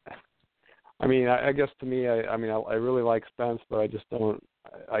 I mean, I guess to me, I really like Spence, but I just don't.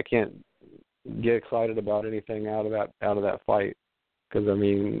 I can't get excited about anything out of that fight because I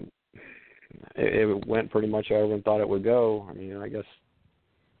mean, it went pretty much how everyone thought it would go. I mean, I guess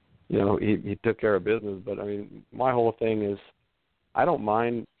he took care of business, but I mean, my whole thing is, I don't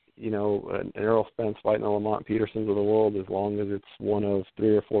mind. An Errol Spence fighting the Lamont Petersons of the world as long as it's one of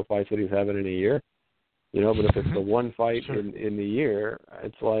 3 or 4 fights that he's having in a year. But if it's the one fight in the year,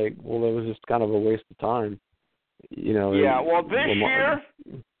 it's like, well, it was just kind of a waste of time. Yeah, well, this year,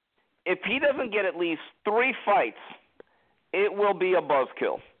 if he doesn't get at least 3 fights, it will be a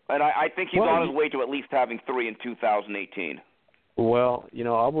buzzkill. And I think he's on his way to at least having 3 in 2018. Well,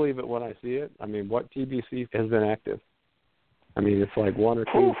 I'll believe it when I see it. I mean, what TBC has been active? I mean, it's like one or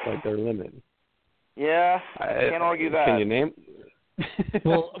two, it's like their limit. Yeah, I can't argue that. Can you name?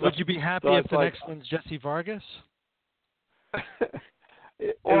 Well, would you be happy if the next one's Jesse Vargas?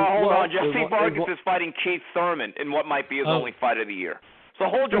 Hold on. Jesse Vargas is fighting Keith Thurman in what might be his only fight of the year. So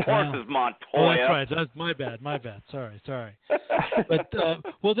hold your horses, Montoya. Oh, that's right. That's my bad. Sorry. But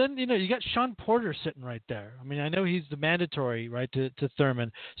well, then you got Sean Porter sitting right there. I mean, I know he's the mandatory right to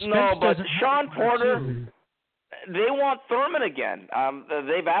Thurman. No, but Sean Porter. They want Thurman again.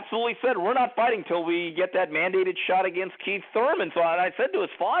 They've absolutely said we're not fighting till we get that mandated shot against Keith Thurman. So I said to his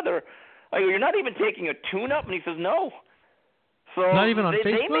father, I go, "You're not even taking a tune-up?" And he says, "No." So not even on Facebook?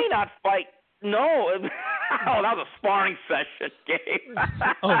 They may not fight. No. Oh, that was a sparring session, Gabe.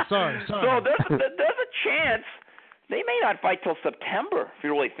 Oh, sorry. So there's a chance they may not fight till September if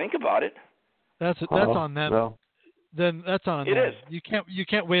you really think about it. That's on them. Well, then that's on them. It is. You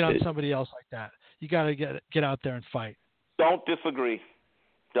can't wait on somebody else like that. You got to get out there and fight. Don't disagree.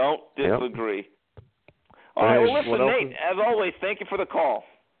 Yep. All right, well, listen, Nate, as always, thank you for the call.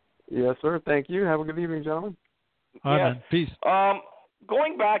 Yes, sir. Thank you. Have a good evening, gentlemen. All right, man. Peace.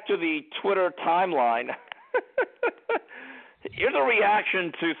 Going back to the Twitter timeline, here's a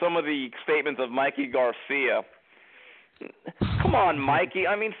reaction to some of the statements of Mikey Garcia. Come on, Mikey.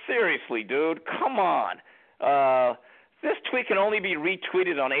 I mean, seriously, dude. Come on. This tweet can only be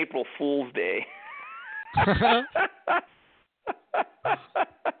retweeted on April Fool's Day.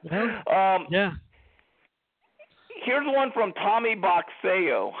 Yeah. Here's one from Tommy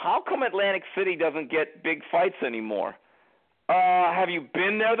Boxeo. How come Atlantic City doesn't get big fights anymore? Have you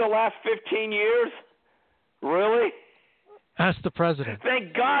been there the last 15 years? Really? Ask the president.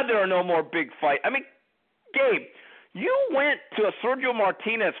 Thank God there are no more big fights. I mean, Gabe, you went to a Sergio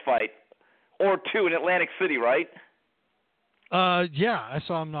Martinez fight or two in Atlantic City, right? Yeah, I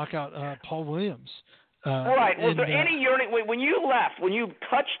saw him knock out Paul Williams. Right. Was there any yearning when you left, when you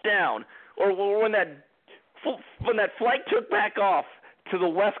touched down, or when that flight took back off to the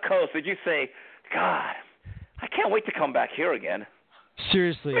West Coast? Did you say, "God, I can't wait to come back here again"?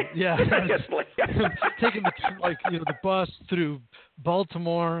 Seriously, yeah. Taking the bus through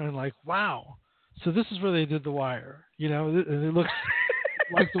Baltimore and wow. So this is where they did The Wire. It looks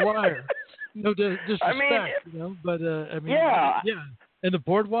like The Wire. No disrespect, but I mean, yeah. And the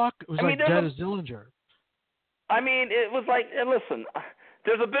boardwalk was dead as Dillinger. I mean, it was and listen,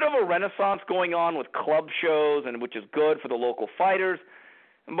 there's a bit of a renaissance going on with club shows, and which is good for the local fighters.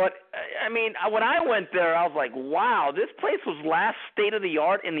 But I mean, when I went there, I was like, wow, this place was last state of the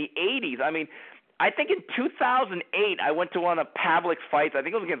art in the 80s. I mean, I think in 2008, I went to one of Pavlik's fights. I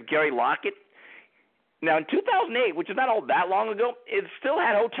think it was against Gary Lockett. Now, in 2008, which is not all that long ago, it still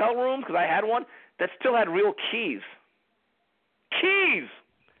had hotel rooms, because I had one, that still had real keys. Keys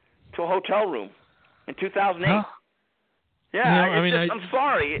to a hotel room in 2008. Huh? Yeah, I'm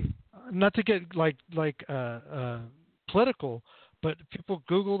sorry. Not to get political, but people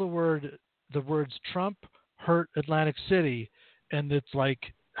Google the words Trump hurt Atlantic City, and it's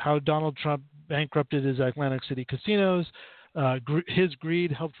like how Donald Trump bankrupted his Atlantic City casinos. His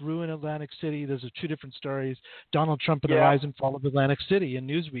greed helped ruin Atlantic City. Those are two different stories. Donald Trump and the rise and fall of Atlantic City in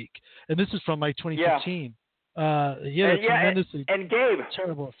Newsweek. And this is from 2015. Tremendously and Gabe,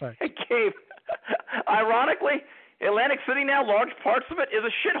 terrible effect. And Gabe, ironically, Atlantic City now, large parts of it is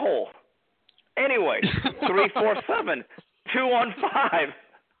a shithole. Anyway, 347-215-7598.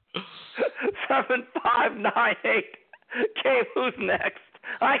 Gabe, who's next?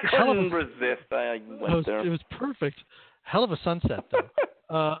 I couldn't resist. I went there. It was perfect. Hell of a sunset, though.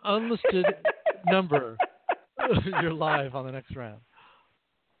 Unlisted number. You're live on the next round.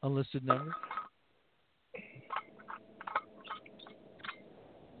 Unlisted number.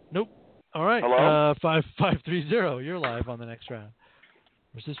 Nope. All right. Hello? 5530. You're live on the next round.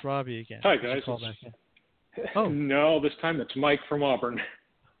 Or is this Robbie again? Hi, guys. Oh. No, this time it's Mike from Auburn.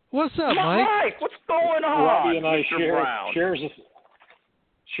 What's up, Mike? Mike, what's going on? Robbie and I Mr.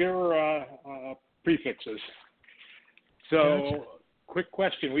 share prefixes. So, Gotcha. Quick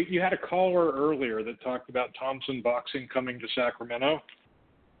question. You had a caller earlier that talked about Thompson Boxing coming to Sacramento.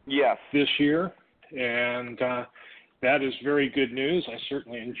 Yes. This year, and that is very good news. I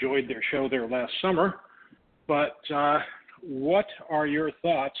certainly enjoyed their show there last summer. But what are your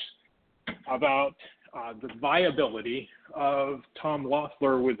thoughts about the viability of Tom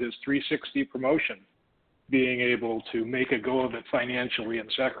Loeffler with his 360 promotion being able to make a go of it financially in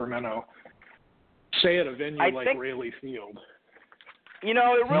Sacramento, say at a venue like Raleigh Field?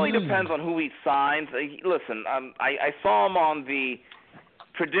 It really depends on who he signs. Listen, I saw him on the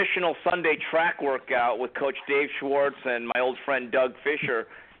traditional Sunday track workout with Coach Dave Schwartz and my old friend Doug Fisher,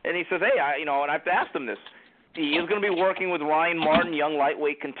 and he says, hey, and I've asked him this. He is going to be working with Ryan Martin, young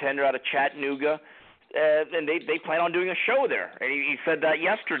lightweight contender out of Chattanooga, and they plan on doing a show there. And he said that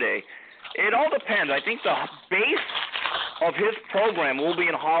yesterday. It all depends. I think the base of his program will be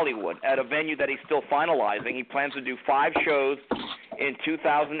in Hollywood at a venue that he's still finalizing. He plans to do 5 shows in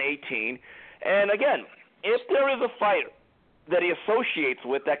 2018. And again, if there is a fighter that he associates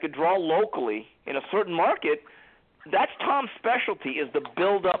with that could draw locally in a certain market, that's Tom's specialty, is to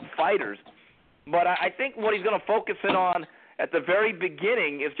build up fighters. But I think what he's going to focus in on at the very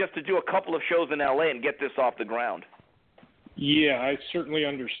beginning is just to do a couple of shows in L.A. and get this off the ground. Yeah, I certainly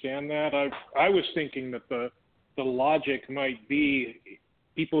understand that. I was thinking that the logic might be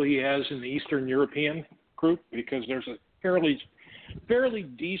people he has in the Eastern European group, because there's a fairly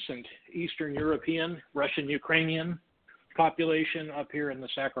decent Eastern European, Russian, Ukrainian population up here in the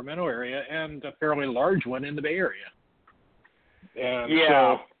Sacramento area, and a fairly large one in the Bay Area. And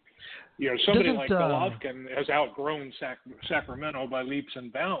so, somebody like Golovkin has outgrown Sacramento by leaps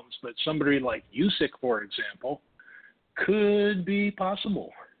and bounds, but somebody like Usyk, for example, could be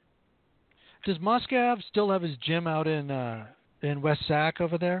possible. Does Moskav still have his gym out in West Sac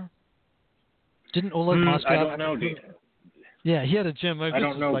over there? Didn't Oleg Moskav? I don't know, dude. Yeah, he had a gym. I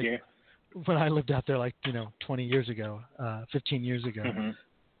don't know, dude. When I lived out there, 20 years ago, 15 years ago. Mm-hmm.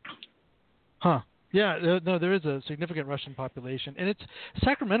 Huh. Yeah, no, there is a significant Russian population, and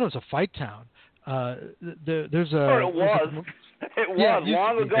Sacramento is a fight town. There's a. It was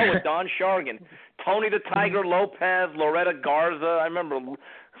long ago with Don Shargan, Tony the Tiger Lopez, Loretta Garza. I remember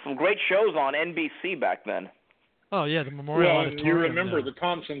some great shows on NBC back then. Oh yeah, the Memorial Auditorium. You remember the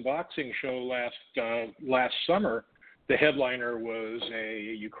Thompson Boxing Show last summer? The headliner was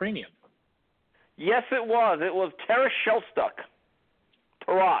a Ukrainian. Yes, it was. It was Taras Shellstuck.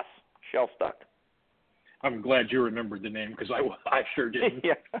 I'm glad you remembered the name, because I sure didn't.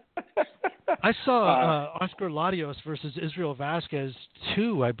 Yeah. I saw Oscar Latios versus Israel Vasquez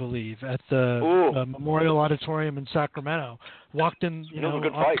 2, I believe, at the Memorial Auditorium in Sacramento. Walked in,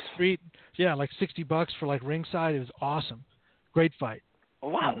 off the street. Yeah, $60 for ringside. It was awesome. Great fight.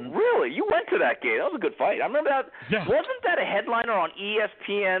 Wow, really? You went to that game? That was a good fight. I remember that. Yeah. Wasn't that a headliner on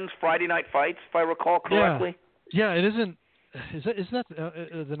ESPN's Friday Night Fights, if I recall correctly? Yeah, it isn't. Isn't that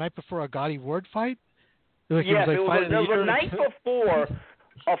the night before a Gotti Ward fight? Yes, it was the night before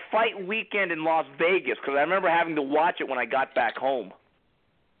a fight weekend in Las Vegas, because I remember having to watch it when I got back home.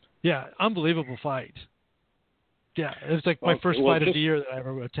 Yeah, unbelievable fight. Yeah, it was my first fight of the year that I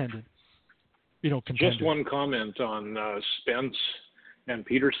ever attended. Contended. Just one comment on Spence and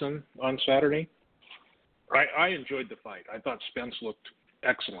Peterson on Saturday. I enjoyed the fight. I thought Spence looked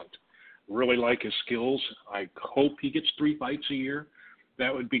excellent. Really like his skills. I hope he gets 3 fights a year.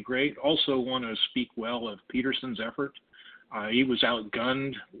 That would be great. Also want to speak well of Peterson's effort. He was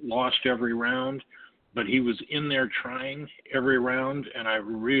outgunned, lost every round, but he was in there trying every round, and I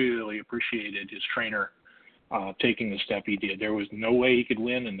really appreciated his trainer taking the step he did. There was no way he could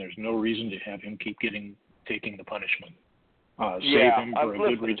win, and there's no reason to have him keep taking the punishment. Save him for a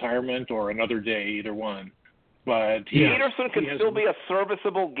good retirement or another day, either one. But Peterson could still be a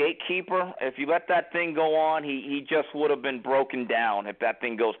serviceable gatekeeper. If you let that thing go on, he just would have been broken down if that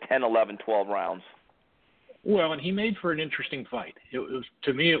thing goes 10, 11, 12 rounds. Well, and he made for an interesting fight.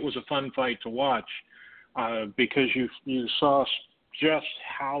 To me, it was a fun fight to watch because you saw just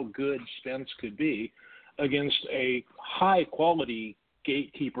how good Spence could be against a high-quality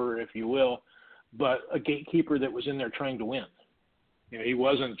gatekeeper, if you will, but a gatekeeper that was in there trying to win. He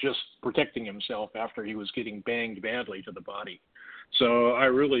wasn't just protecting himself after he was getting banged badly to the body. So I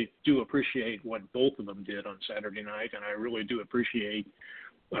really do appreciate what both of them did on Saturday night, and I really do appreciate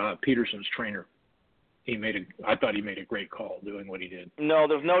Peterson's trainer. I thought he made a great call doing what he did. No,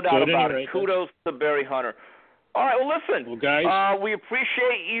 there's no doubt about it. Kudos to Barry Hunter. All right, well, listen. Well, guys, we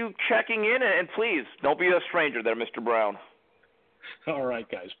appreciate you checking in, and please don't be a stranger there, Mr. Brown. All right,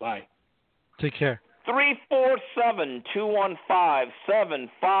 guys. Bye. Take care.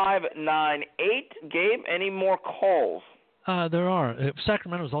 347-215-7598. Gabe, any more calls? There are.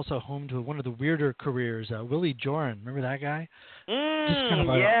 Sacramento is also home to one of the weirder careers, Willie Joran. Remember that guy?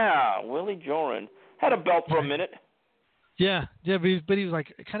 Willie Joran. Had a belt for a minute. Yeah, but he was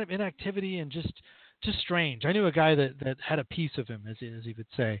kind of inactivity and just strange. I knew a guy that had a piece of him, as he would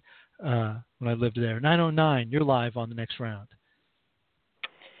say, when I lived there. 909, you're live on the next round.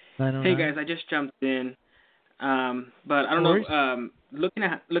 Hey guys, I just jumped in, but I don't know. Looking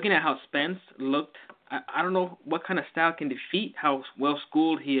at how Spence looked, I don't know what kind of style can defeat how well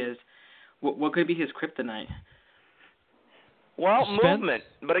schooled he is. What could be his kryptonite? Well, Spence? movement.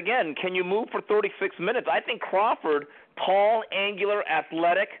 But again, can you move for 36 minutes? I think Crawford, tall, angular,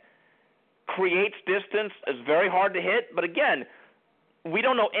 athletic, creates distance, is very hard to hit. But again, we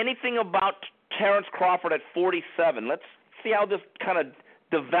don't know anything about Terrence Crawford at 47. Let's see how this kind of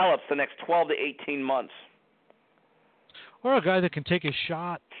develops the next 12 to 18 months. Or a guy that can take a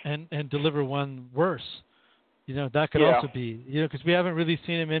shot and deliver one worse. That could also be, because we haven't really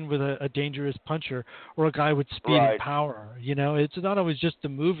seen him in with a dangerous puncher or a guy with speed and power. It's not always just the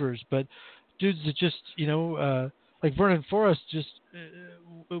movers, but dudes that just, like Vernon Forrest just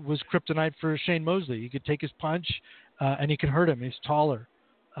was kryptonite for Shane Mosley. He could take his punch and he could hurt him. He's taller.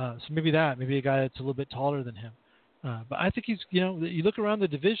 So maybe a guy that's a little bit taller than him. But I think he's, you look around the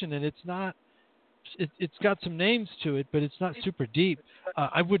division and it's not, it's got some names to it, but it's not super deep.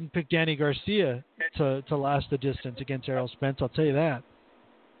 I wouldn't pick Danny Garcia to last the distance against Errol Spence. I'll tell you that.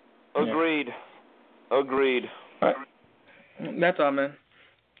 Agreed. All right. That's all, man.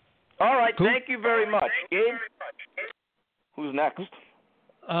 All right. Cool. Thank you very much, Gabe. Who's next?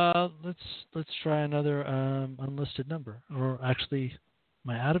 Let's try another unlisted number, or actually,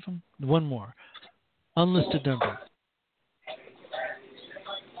 am I out of them? One more unlisted number.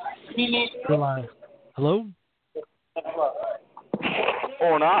 Hello?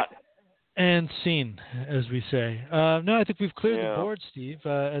 Or not. And scene, as we say. No, I think we've cleared the board, Steve,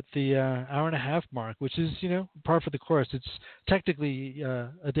 at the hour and a half mark, which is, par for the course. It's technically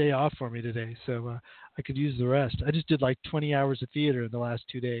a day off for me today, so I could use the rest. I just did like 20 hours of theater in the last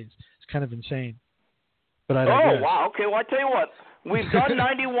 2 days. It's kind of insane. But I digress. Oh, wow. Okay, well, I tell you what. We've done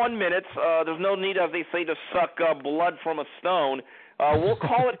 91 minutes. There's no need, as they say, to suck blood from a stone. We'll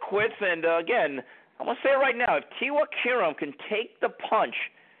call it quits. And, again, I'm going to say it right now. If Tewa Kiram can take the punch,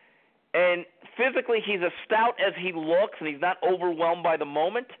 and physically he's as stout as he looks and he's not overwhelmed by the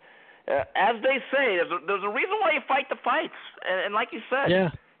moment, as they say, there's a reason why you fight the fights. And like you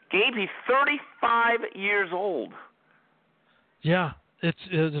said, Gabe, he's 35 years old. Yeah,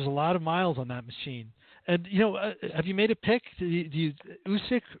 there's a lot of miles on that machine. And, have you made a pick? Do you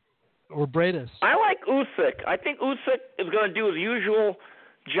Usyk or Bredas? I like Usyk. I think Usyk is going to do his usual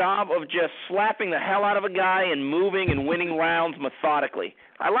job of just slapping the hell out of a guy and moving and winning rounds methodically.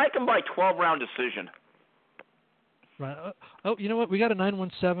 I like him by 12-round decision. Right. Oh, you know what? We got a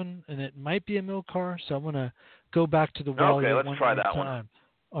 917, and it might be a Milcar, so I'm going to go back to the well. Okay, let's try that one.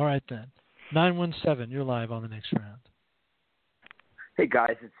 All right, then. 917, you're live on the next round. Hey,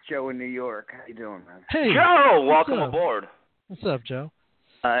 guys, it's Joe in New York. How you doing, man? Hey, Joe, welcome aboard. What's up, Joe?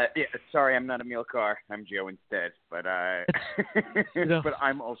 Yeah, sorry, I'm not Emil Carr. I'm Joe instead, but but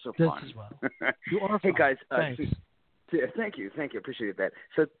I'm also fun. As well. You are Hey, fun. guys. Thanks. Thank you. Appreciate that.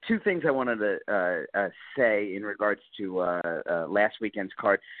 So, two things I wanted to say in regards to last weekend's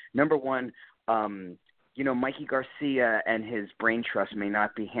card. Number one, Mikey Garcia and his brain trust may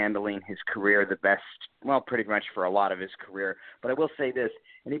not be handling his career the best, well, pretty much for a lot of his career. But I will say this.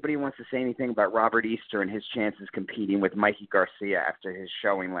 Anybody who wants to say anything about Robert Easter and his chances competing with Mikey Garcia after his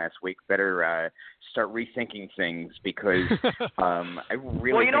showing last week better start rethinking things because I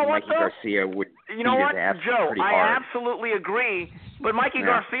really think Mikey Garcia would beat his ass pretty hard. I absolutely agree. But Mikey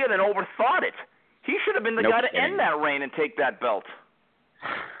Garcia then overthought it. He should have been the guy to end that reign and take that belt.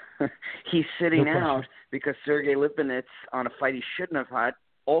 He's sitting out because Sergey Lipinets on a fight he shouldn't have had,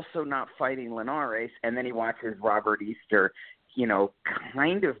 also not fighting Linares, and then he watches Robert Easter,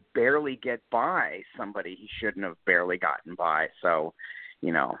 kind of barely get by somebody he shouldn't have barely gotten by. So,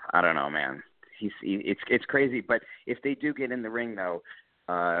 I don't know, man. It's crazy. But if they do get in the ring, though,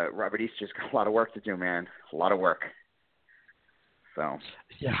 Robert Easter's got a lot of work to do, man. A lot of work. So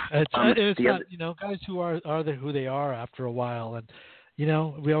yeah, it's not, guys who are who they are after a while, and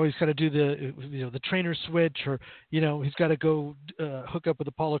we always got to do the trainer switch, or he's got to go hook up with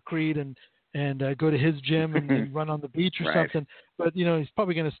Apollo Creed and go to his gym and run on the beach or something. But he's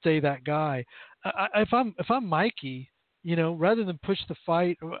probably going to stay that guy. If I'm Mikey, rather than push the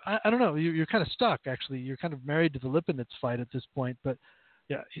fight, I don't know. You're kind of stuck actually. You're kind of married to the Lipinets fight at this point. But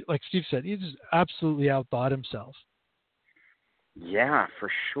yeah, like Steve said, he just absolutely outthought himself. Yeah,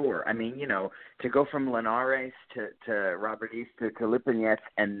 for sure. I mean, to go from Linares to Robert Easter to Lipinets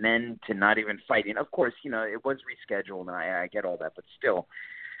and then to not even fighting. Of course, it was rescheduled, and I get all that, but still,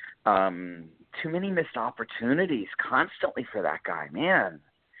 too many missed opportunities constantly for that guy. Man,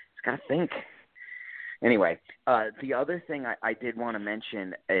 he's got to think. Anyway, the other thing I did want to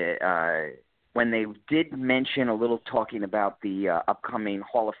mention, when they did mention a little talking about the upcoming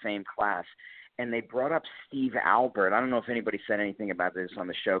Hall of Fame class, and they brought up Steve Albert. I don't know if anybody said anything about this on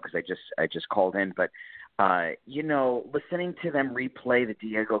the show because I just called in, but listening to them replay the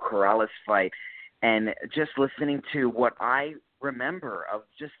Diego Corrales fight and just listening to what I remember of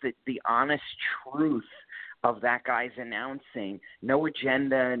just the honest truth of that guy's announcing. No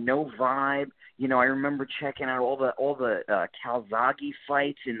agenda, no vibe. You know, I remember checking out all the Calzaghe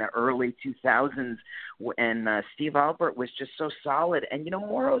fights in the early 2000s, and Steve Albert was just so solid. And you know,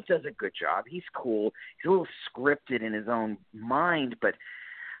 Morrow does a good job. He's cool. He's a little scripted in his own mind, but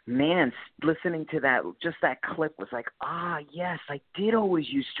man, listening to that clip was like, yes, I did always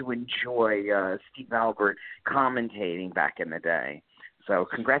used to enjoy Steve Albert commentating back in the day. So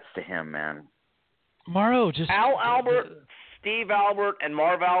congrats to him, man. Morrow just Al Albert, Steve Albert, and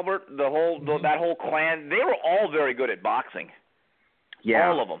Marv Albert, that whole clan, they were all very good at boxing. Yeah.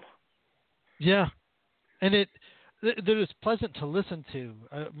 All of them. Yeah. And it was pleasant to listen to.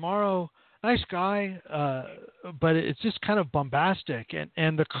 Morrow, nice guy, but it's just kind of bombastic,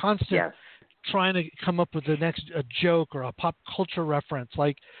 and the constant trying to come up with a joke or a pop culture reference,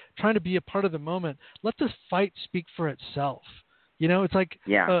 like trying to be a part of the moment. Let the fight speak for itself. You know, it's like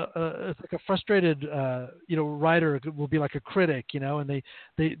it's like a frustrated writer will be like a critic, and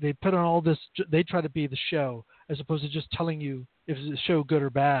they put on all this. They try to be the show as opposed to just telling you if the show good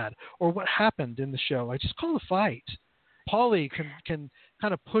or bad or what happened in the show. Like, just call the fight. Paulie can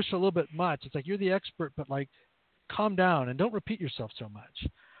kind of push a little bit much. It's like, you're the expert, but like, calm down and don't repeat yourself so much.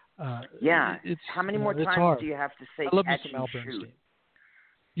 How many more times hard. do you have to say catch and shoot?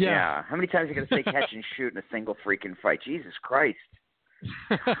 Yeah. How many times are you going to say catch and shoot in a single freaking fight? Jesus Christ.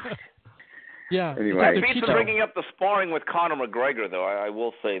 Yeah. Anyway, that beats him bringing up the sparring with Conor McGregor, though. I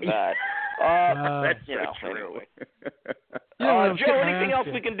will say that. That's so true. Joe, anything else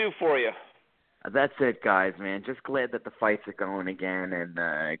we can do for you? That's it, guys, man. Just glad that the fights are going again,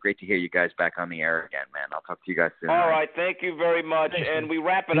 and great to hear you guys back on the air again, man. I'll talk to you guys soon. All right. Thank you very much. And we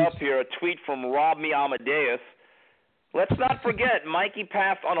wrap it up here. A tweet from Rob Me Amadeus. Let's not forget, Mikey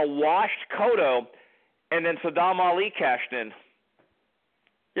passed on a washed Cotto, and then Saddam Ali cashed in.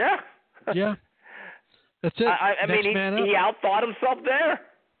 Yeah. Yeah. That's it. I mean, he outthought himself there.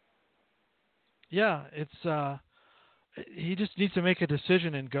 Yeah, it's he just needs to make a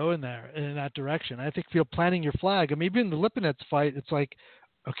decision and go in that direction. I think if you're planting your flag, I mean, even in the Lipinets fight, it's like,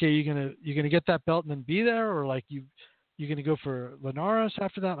 okay, you're gonna get that belt and then be there, or like you're gonna go for Linares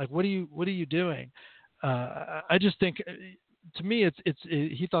after that. Like, what are you doing? I just think, to me, it's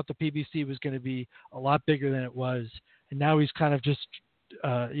he thought the PBC was going to be a lot bigger than it was, and now he's kind of just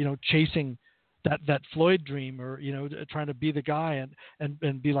chasing that Floyd dream, or trying to be the guy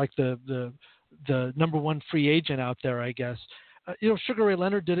and be like the number one free agent out there, I guess. Sugar Ray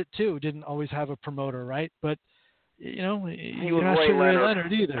Leonard did it too. Didn't always have a promoter, right? But he was Ray Sugar Leonard. Ray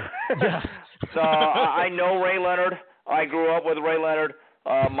Leonard either. Yeah. So I know Ray Leonard. I grew up with Ray Leonard.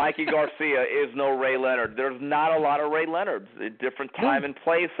 Mikey Garcia is no Ray Leonard. There's not a lot of Ray Leonards. A different time and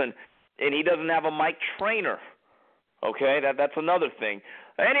place, and he doesn't have a Mike Trainer. Okay, that's another thing.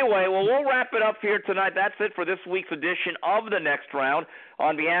 Anyway, well, we'll wrap it up here tonight. That's it for this week's edition of The Next Round.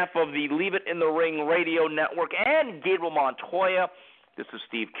 On behalf of the Leave It in the Ring Radio Network and Gabriel Montoya, this is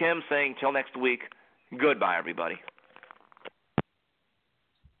Steve Kim saying till next week, goodbye, everybody.